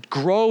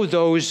grow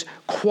those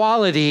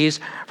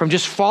qualities from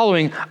just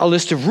following a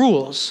list of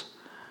rules.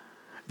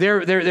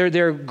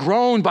 They're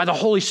grown by the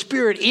Holy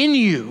Spirit in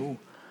you,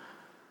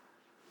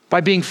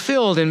 by being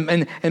filled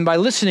and by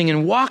listening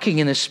and walking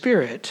in the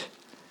Spirit.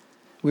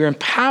 We are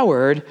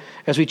empowered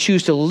as we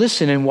choose to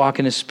listen and walk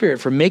in the Spirit.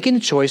 For making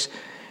the choice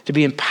to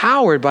be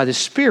empowered by the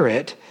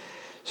Spirit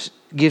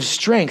gives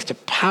strength to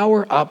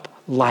power up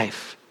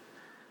life.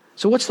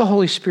 So what's the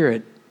Holy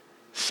Spirit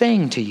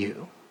saying to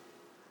you?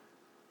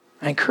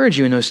 I encourage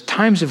you in those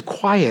times of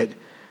quiet,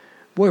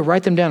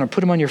 write them down or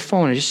put them on your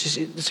phone just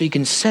so you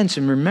can sense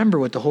and remember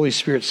what the Holy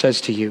Spirit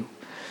says to you.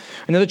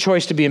 Another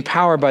choice to be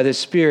empowered by the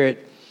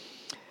Spirit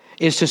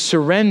is to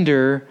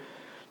surrender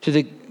to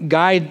the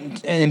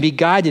guide and be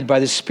guided by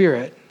the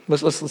Spirit.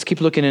 Let's keep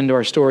looking into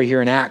our story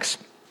here in Acts.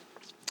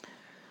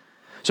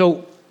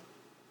 So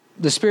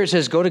the Spirit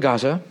says, go to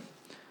Gaza, and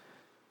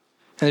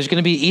there's going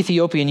to be an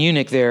Ethiopian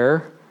eunuch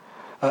there,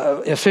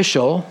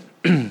 official,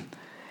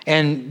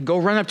 and go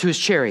run up to his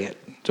chariot.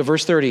 So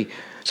verse 30.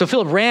 So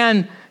Philip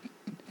ran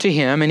to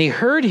him, and he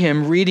heard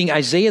him reading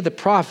Isaiah the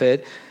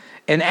prophet,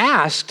 and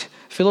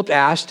Philip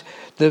asked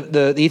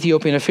the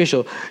Ethiopian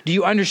official, "Do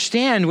you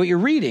understand what you're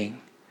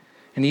reading?"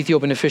 And the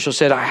Ethiopian official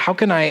said, "How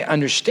can I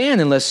understand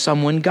unless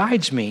someone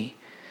guides me?"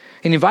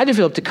 And he invited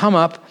Philip to come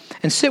up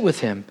and sit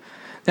with him.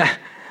 Now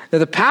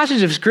the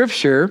passage of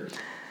Scripture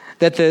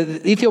that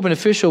the Ethiopian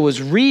official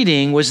was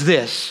reading was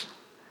this: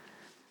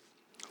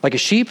 like a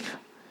sheep,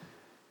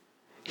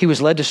 he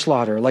was led to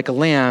slaughter, like a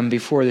lamb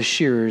before the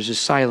shearers is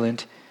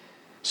silent,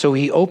 so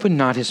he opened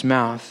not his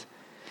mouth.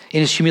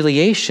 In his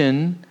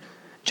humiliation,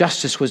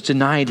 justice was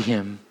denied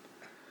him.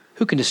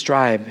 Who can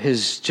describe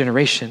his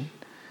generation?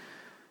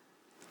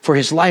 For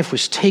his life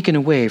was taken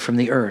away from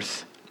the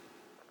earth.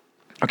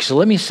 Okay, so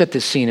let me set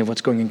this scene of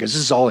what's going on, because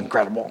this is all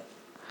incredible.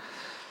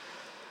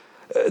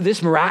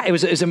 It's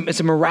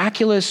a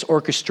miraculous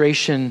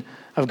orchestration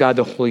of God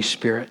the Holy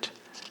Spirit.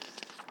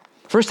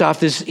 First off,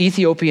 this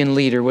Ethiopian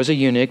leader was a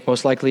eunuch,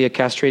 most likely a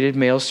castrated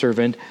male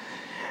servant,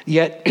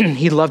 yet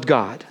he loved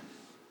God.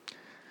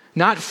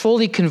 Not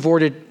fully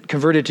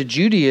converted to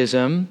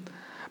Judaism,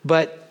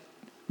 but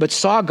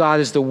saw God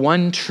as the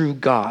one true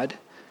God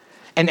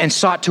and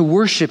sought to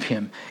worship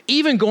him,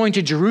 even going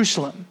to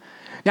Jerusalem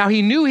Now,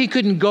 he knew he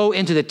couldn't go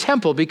into the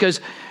temple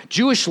because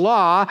Jewish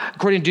law,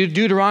 according to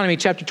Deuteronomy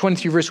chapter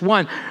 23, verse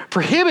 1,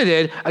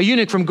 prohibited a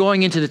eunuch from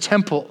going into the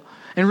temple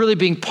and really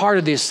being part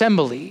of the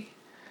assembly.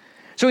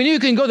 So he knew he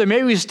couldn't go there.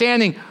 Maybe he was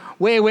standing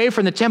way away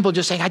from the temple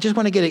just saying, I just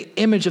want to get an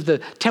image of the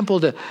temple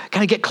to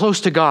kind of get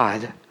close to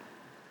God.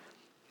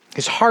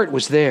 His heart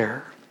was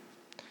there.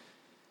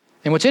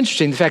 And what's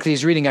interesting, the fact that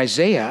he's reading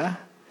Isaiah,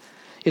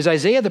 is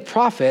Isaiah the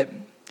prophet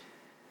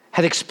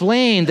had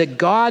explained that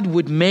God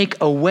would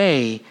make a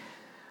way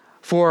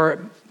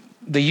for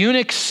the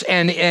eunuchs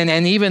and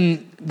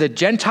even the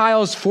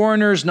Gentiles,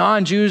 foreigners,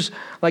 non-Jews,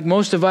 like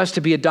most of us,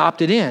 to be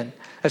adopted in.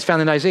 That's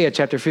found in Isaiah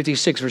chapter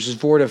 56, verses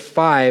 4 to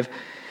 5,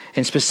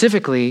 and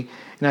specifically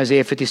in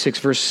Isaiah 56,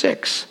 verse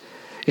 6.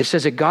 It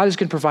says that God is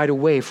going to provide a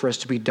way for us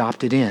to be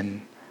adopted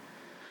in.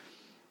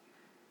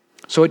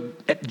 So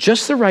at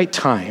just the right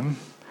time,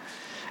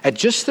 at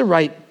just the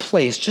right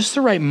place, just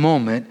the right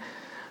moment,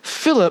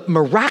 Philip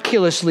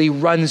miraculously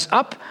runs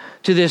up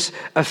to this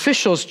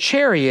official's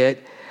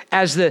chariot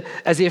as the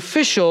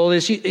official,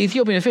 this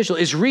Ethiopian official,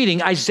 is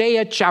reading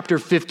Isaiah chapter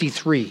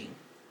 53.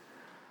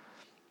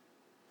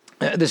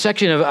 The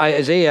section of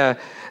Isaiah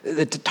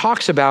that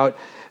talks about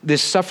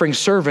this suffering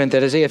servant,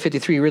 that Isaiah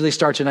 53 really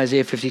starts in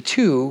Isaiah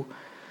 52,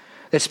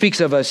 that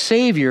speaks of a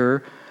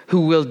Savior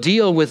who will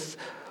deal with,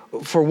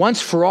 for once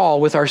for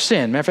all, with our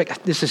sin. Matter of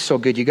fact, this is so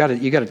good. You got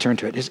to turn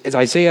to it. It's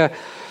Isaiah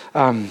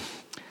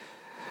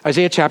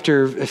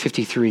chapter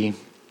 53.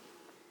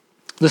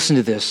 Listen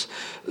to this,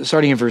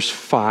 starting in verse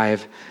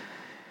 5,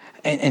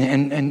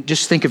 and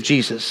just think of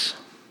Jesus,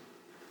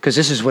 because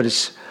this is what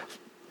it's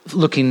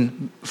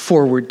looking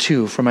forward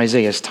to from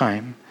Isaiah's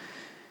time.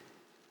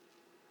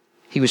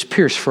 He was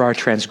pierced for our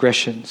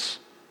transgressions.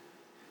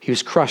 He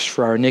was crushed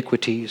for our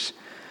iniquities.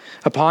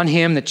 Upon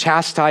him the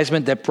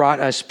chastisement that brought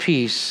us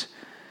peace,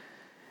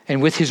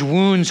 and with his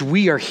wounds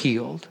we are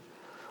healed.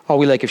 All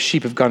we like as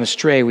sheep have gone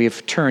astray. We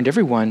have turned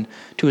everyone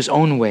to his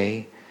own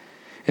way,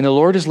 and the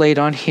Lord has laid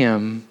on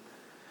him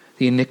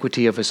the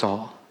iniquity of us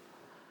all.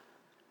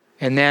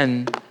 And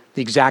then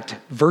the exact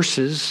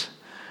verses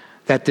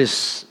that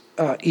this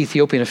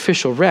Ethiopian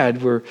official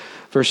read were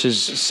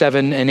verses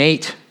 7 and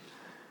 8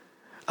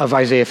 of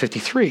Isaiah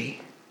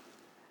 53.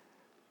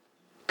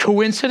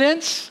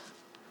 Coincidence?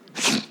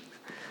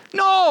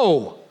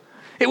 No.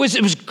 It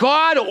was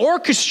God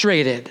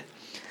orchestrated.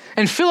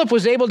 And Philip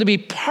was able to be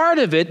part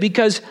of it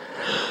because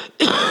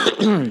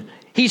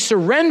he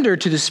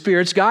surrendered to the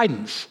Spirit's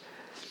guidance.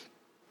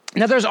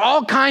 Now, there's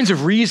all kinds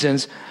of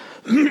reasons,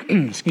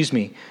 excuse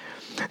me,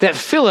 that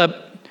Philip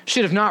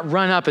should have not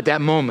run up at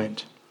that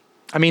moment.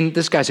 I mean,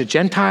 this guy's a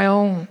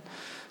Gentile.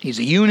 He's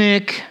a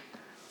eunuch.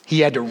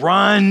 He had to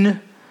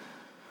run.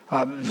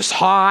 It was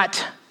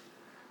hot.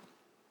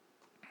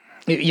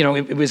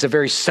 It was a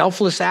very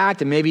selfless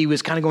act, and maybe he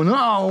was kind of going,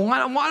 "Oh, why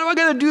do I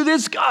got to do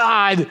this,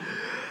 God?"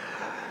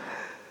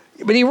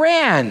 But he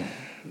ran.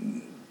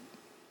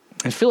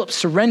 And Philip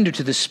surrendered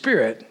to the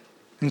Spirit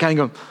and kind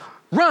of go,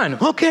 "Run,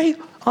 okay,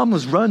 I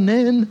almost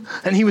running."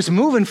 And he was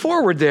moving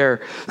forward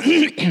there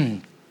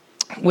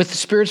with the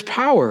Spirit's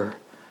power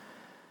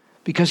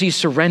because he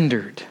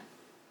surrendered.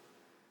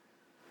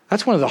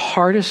 That's one of the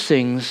hardest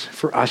things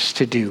for us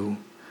to do,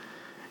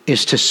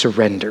 is to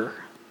surrender.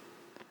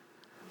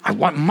 I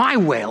want my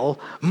will,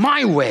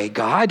 my way,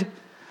 God.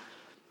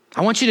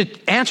 I want you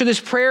to answer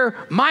this prayer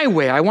my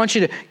way. I want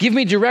you to give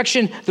me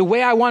direction the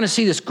way I want to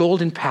see this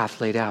golden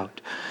path laid out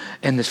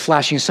and this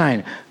flashing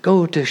sign,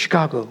 go to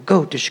Chicago,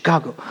 go to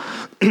Chicago.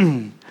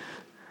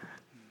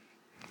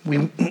 We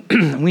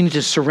need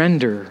to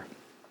surrender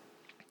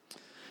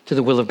to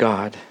the will of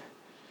God.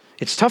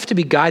 It's tough to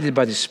be guided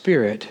by the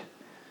Spirit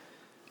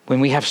when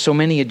we have so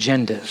many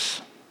agendas.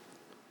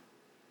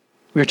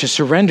 We are to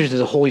surrender to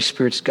the Holy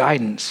Spirit's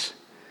guidance.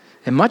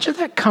 And much of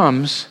that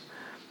comes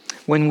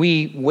when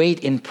we wait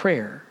in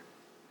prayer,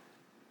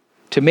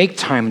 to make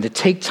time, to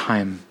take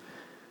time,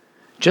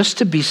 just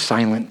to be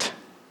silent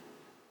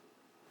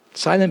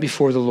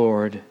before the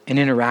Lord and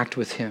interact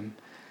with him,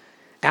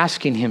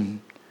 asking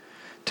him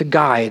to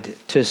guide,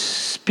 to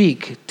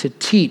speak, to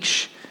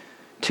teach,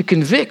 to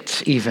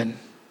convict even,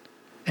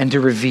 and to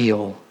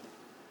reveal.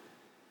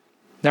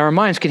 Now, our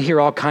minds can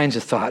hear all kinds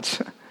of thoughts,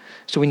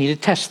 so we need to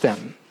test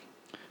them.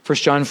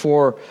 1 John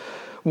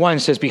 4:1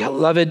 says,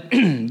 "Beloved,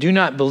 do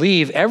not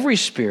believe every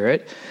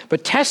spirit,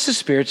 but test the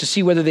spirits to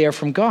see whether they are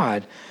from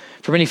God.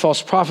 For many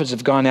false prophets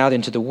have gone out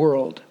into the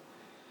world."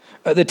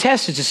 The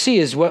test is to see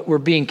is what we're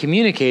being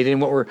communicated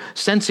and what we're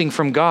sensing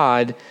from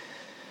God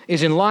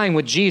is in line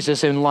with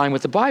Jesus and in line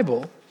with the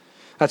Bible.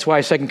 That's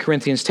why 2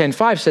 Corinthians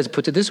 10:5 says,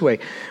 puts it this way,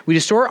 "We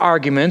destroy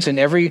arguments and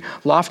every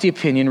lofty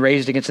opinion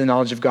raised against the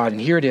knowledge of God."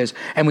 And here it is.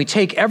 "And we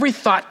take every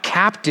thought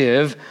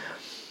captive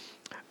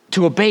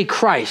to obey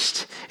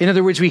Christ." In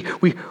other words, we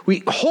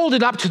hold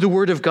it up to the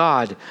word of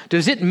God.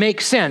 Does it make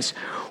sense?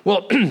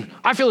 Well,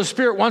 I feel the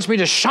Spirit wants me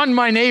to shun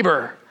my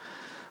neighbor.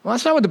 Well,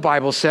 that's not what the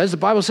Bible says. The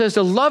Bible says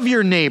to love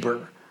your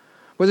neighbor,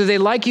 whether they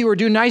like you or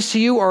do nice to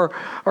you or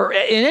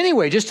in any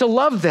way, just to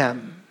love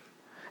them.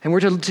 And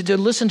we're to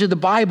listen to the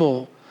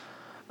Bible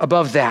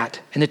above that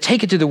and to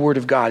take it to the Word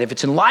of God. If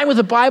it's in line with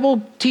the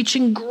Bible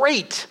teaching,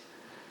 great.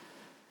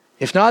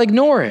 If not,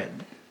 ignore it.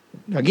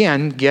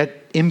 Again,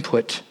 get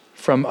input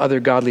from other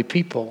godly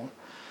people.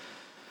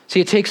 See,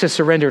 it takes a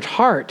surrendered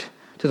heart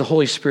to the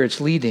Holy Spirit's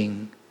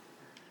leading.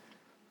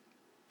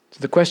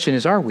 So the question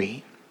is, are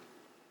we?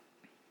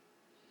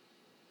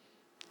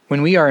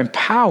 When we are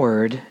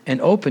empowered and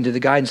open to the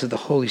guidance of the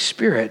Holy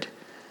Spirit,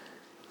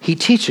 He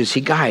teaches,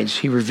 He guides,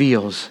 He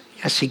reveals.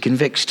 Yes, He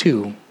convicts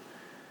too.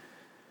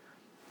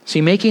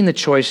 See, making the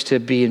choice to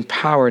be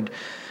empowered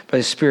by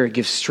the Spirit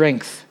gives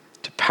strength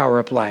to power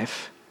up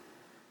life.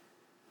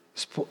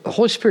 The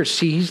Holy Spirit,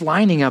 see, He's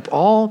lining up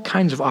all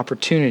kinds of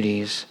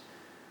opportunities.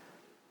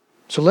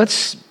 So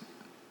let's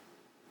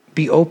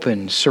be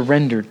open,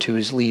 surrendered to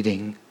His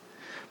leading.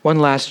 One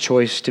last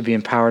choice to be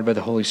empowered by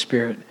the Holy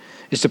Spirit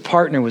is to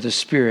partner with the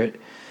Spirit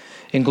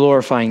in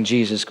glorifying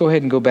Jesus. Go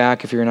ahead and go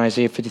back, if you're in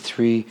Isaiah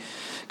 53,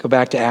 go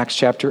back to Acts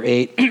chapter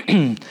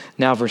 8,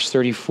 now verse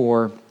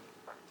 34,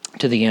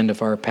 to the end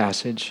of our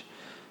passage.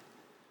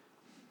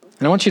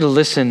 And I want you to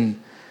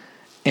listen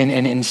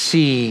and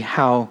see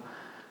how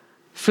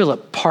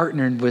Philip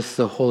partnered with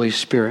the Holy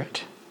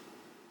Spirit.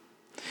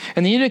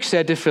 And the eunuch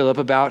said to Philip,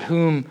 about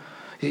whom,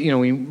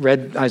 we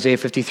read Isaiah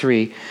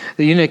 53.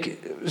 The eunuch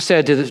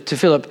said to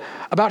Philip,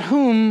 about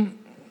whom,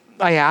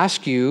 I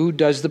ask you,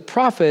 does the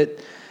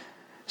prophet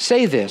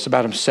say this?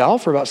 About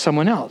himself or about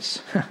someone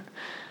else?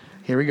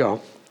 Here we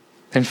go.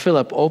 Then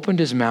Philip opened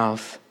his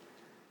mouth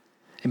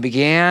and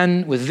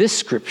began with this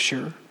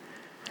scripture.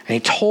 And he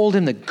told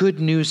him the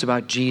good news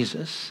about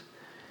Jesus.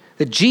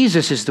 That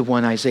Jesus is the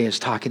one Isaiah is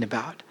talking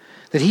about.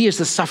 That He is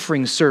the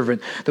suffering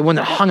servant, the one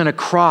that hung on a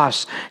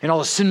cross and all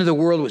the sin of the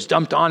world was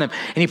dumped on Him.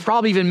 And he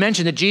probably even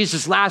mentioned that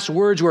Jesus' last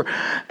words were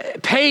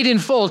paid in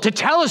full,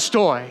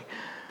 tetelestai.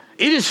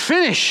 It is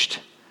finished.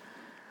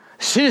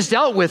 Sin is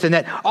dealt with, and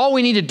that all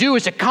we need to do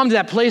is to come to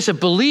that place of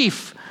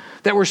belief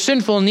that we're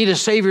sinful and need a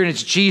Savior, and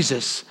it's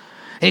Jesus.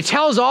 And he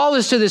tells all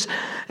this to this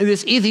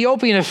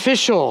Ethiopian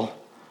official.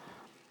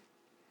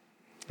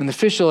 And the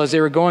official, as they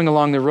were going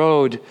along the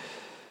road,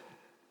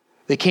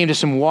 they came to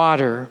some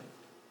water.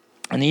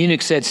 And the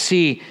eunuch said,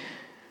 see,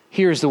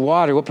 here's the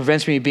water. What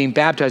prevents me from being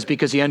baptized?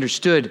 Because he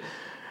understood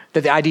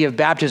that the idea of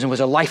baptism was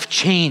a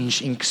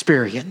life-changing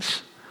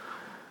experience.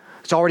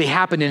 It's already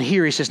happened in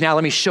here. He says, now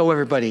let me show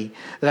everybody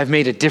that I've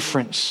made a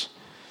difference.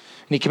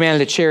 And he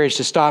commanded the chariots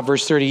to stop,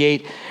 verse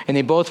 38, and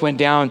they both went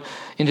down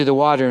into the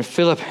water. And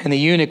Philip and the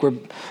eunuch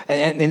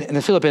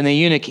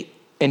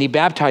and he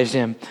baptized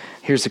him.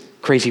 Here's the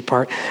crazy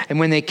part. And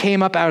when they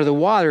came up out of the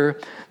water,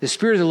 the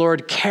Spirit of the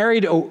Lord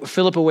carried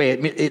Philip away.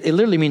 It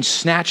literally means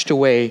snatched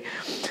away.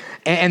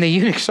 And the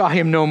eunuch saw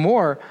him no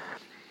more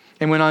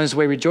and went on his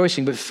way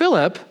rejoicing. But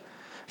Philip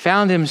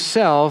found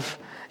himself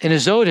in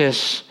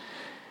Azotus,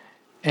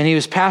 and he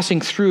was passing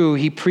through.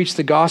 He preached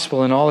the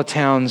gospel in all the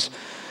towns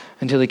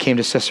until he came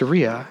to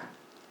Caesarea.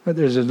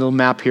 There's a little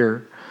map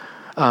here.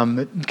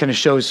 It kind of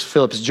shows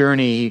Philip's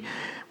journey. He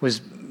was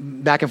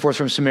back and forth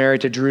from Samaria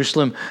to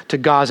Jerusalem to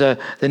Gaza,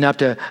 then up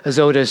to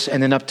Azotus,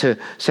 and then up to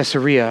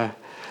Caesarea.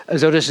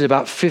 Azotus is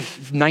about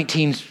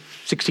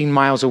 16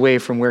 miles away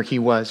from where he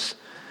was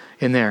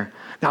in there.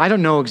 Now, I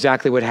don't know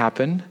exactly what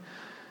happened.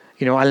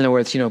 I don't know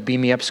where it's,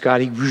 beam me up,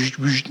 Scotty.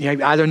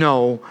 I don't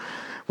know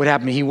what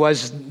happened. He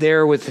was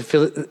there with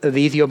the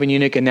Ethiopian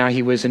eunuch, and now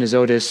he was in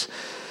Azotus.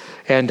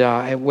 And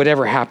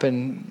whatever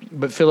happened,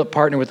 but Philip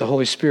partnered with the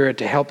Holy Spirit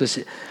to help this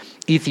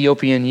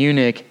Ethiopian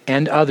eunuch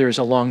and others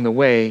along the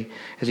way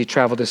as he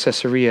traveled to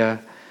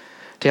Caesarea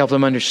to help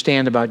them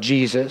understand about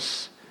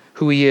Jesus,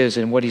 who He is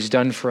and what He's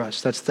done for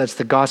us. That's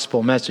the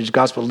gospel message.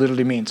 Gospel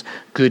literally means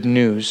good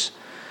news.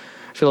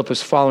 Philip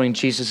was following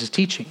Jesus'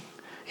 teaching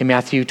in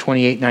Matthew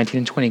 28, 19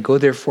 and 20. Go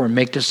therefore and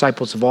make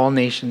disciples of all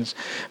nations,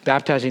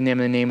 baptizing them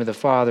in the name of the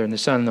Father and the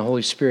Son and the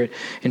Holy Spirit,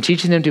 and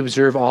teaching them to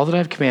observe all that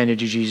I've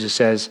commanded you, Jesus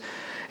says.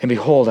 And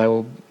behold,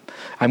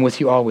 I'm with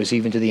you always,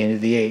 even to the end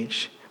of the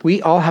age. We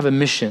all have a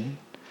mission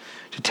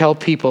to tell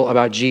people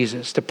about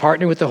Jesus, to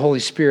partner with the Holy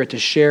Spirit, to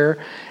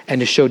share and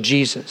to show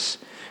Jesus.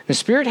 The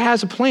Spirit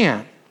has a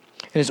plan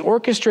and is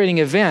orchestrating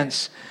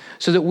events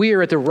so that we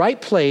are at the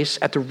right place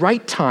at the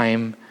right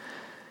time,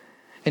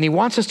 and He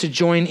wants us to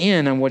join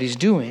in on what He's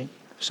doing.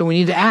 So we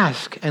need to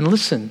ask and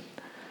listen.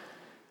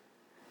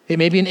 It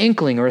may be an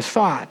inkling or a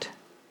thought.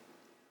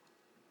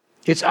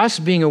 It's us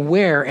being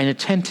aware and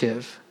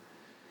attentive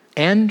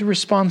and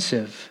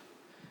responsive.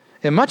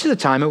 And much of the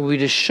time, it will be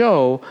to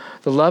show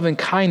the love and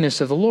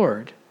kindness of the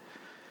Lord.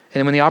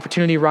 And when the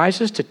opportunity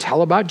arises, to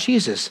tell about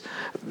Jesus.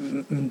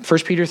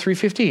 1 Peter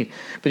 3:15.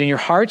 But in your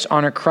hearts,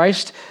 honor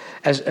Christ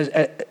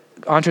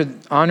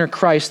honor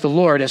Christ the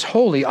Lord as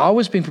holy,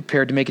 always being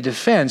prepared to make a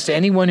defense to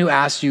anyone who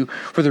asks you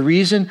for the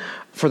reason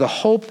for the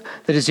hope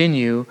that is in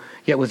you,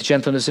 yet with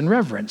gentleness and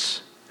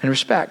reverence and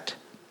respect.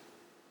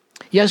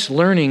 Yes,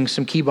 learning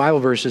some key Bible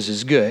verses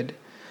is good,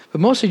 but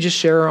mostly just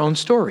share our own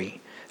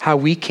story, how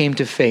we came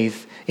to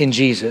faith in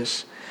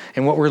Jesus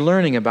and what we're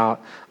learning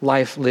about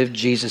life lived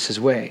Jesus'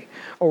 way.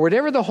 Or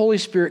whatever the Holy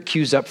Spirit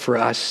cues up for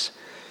us,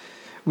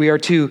 we are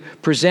to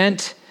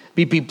present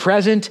Be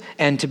present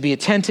and to be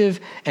attentive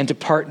and to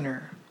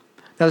partner.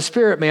 Now, the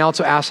Spirit may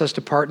also ask us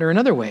to partner in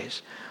other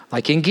ways,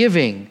 like in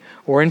giving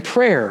or in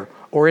prayer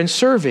or in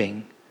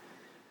serving.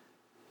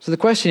 So the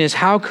question is,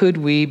 how could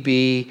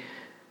we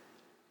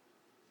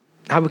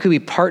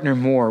partner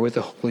more with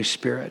the Holy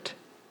Spirit?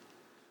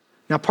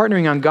 Now,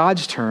 partnering on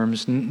God's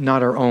terms,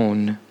 not our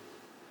own.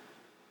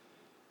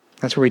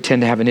 That's where we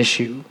tend to have an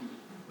issue.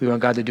 We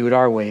want God to do it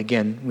our way.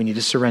 Again, we need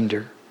to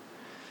surrender.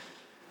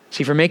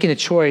 See, for making a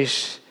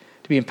choice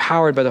to be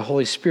empowered by the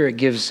Holy Spirit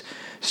gives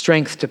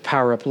strength to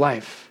power up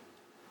life.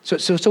 So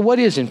what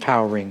is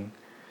empowering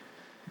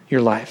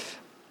your life?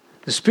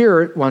 The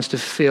Spirit wants to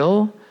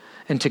fill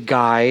and to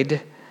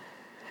guide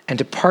and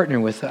to partner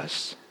with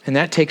us. And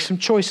that takes some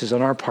choices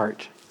on our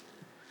part.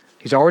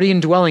 He's already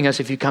indwelling us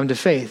if you come to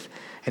faith.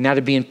 And now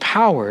to be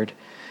empowered,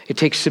 it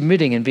takes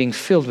submitting and being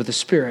filled with the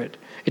Spirit.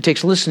 It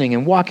takes listening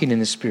and walking in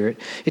the Spirit.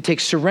 It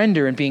takes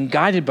surrender and being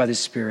guided by the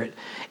Spirit.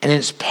 And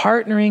it's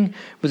partnering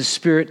with the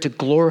Spirit to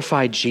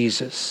glorify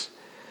Jesus.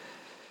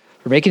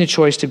 We're making a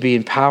choice to be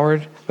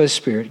empowered by the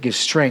Spirit. It gives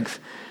strength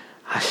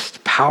to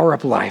power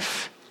up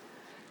life.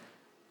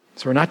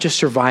 So we're not just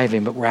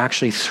surviving, but we're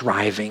actually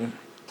thriving.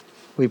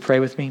 Will you pray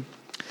with me?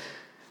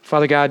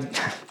 Father God,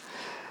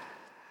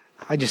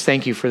 I just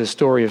thank you for the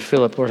story of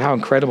Philip, Lord, how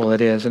incredible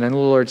it is. And I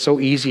know, Lord, it's so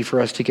easy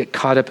for us to get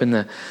caught up in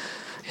the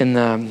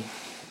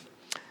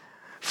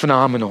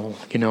phenomenal,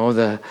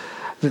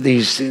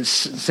 these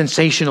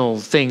sensational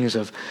things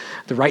of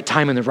the right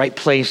time and the right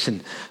place,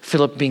 and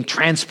Philip being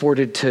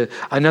transported to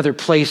another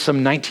place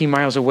some 19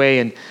 miles away,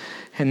 and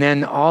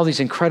then all these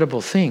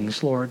incredible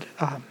things, Lord.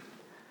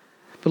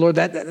 But Lord,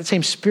 that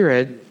same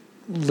Spirit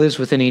lives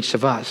within each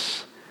of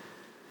us.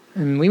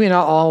 And we may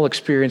not all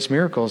experience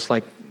miracles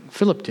like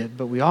Philip did,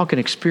 but we all can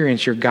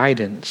experience your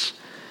guidance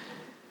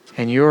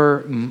and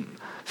your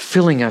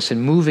filling us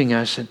and moving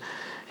us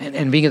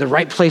and being at the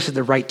right place at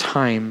the right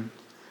time.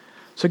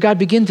 So God,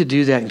 begin to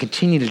do that and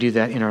continue to do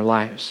that in our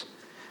lives.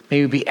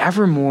 May we be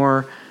ever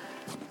more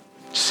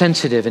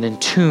sensitive and in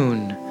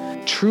tune,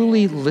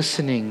 truly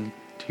listening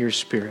to your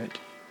Spirit.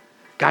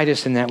 Guide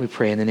us in that, we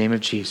pray, in the name of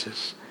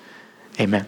Jesus. Amen.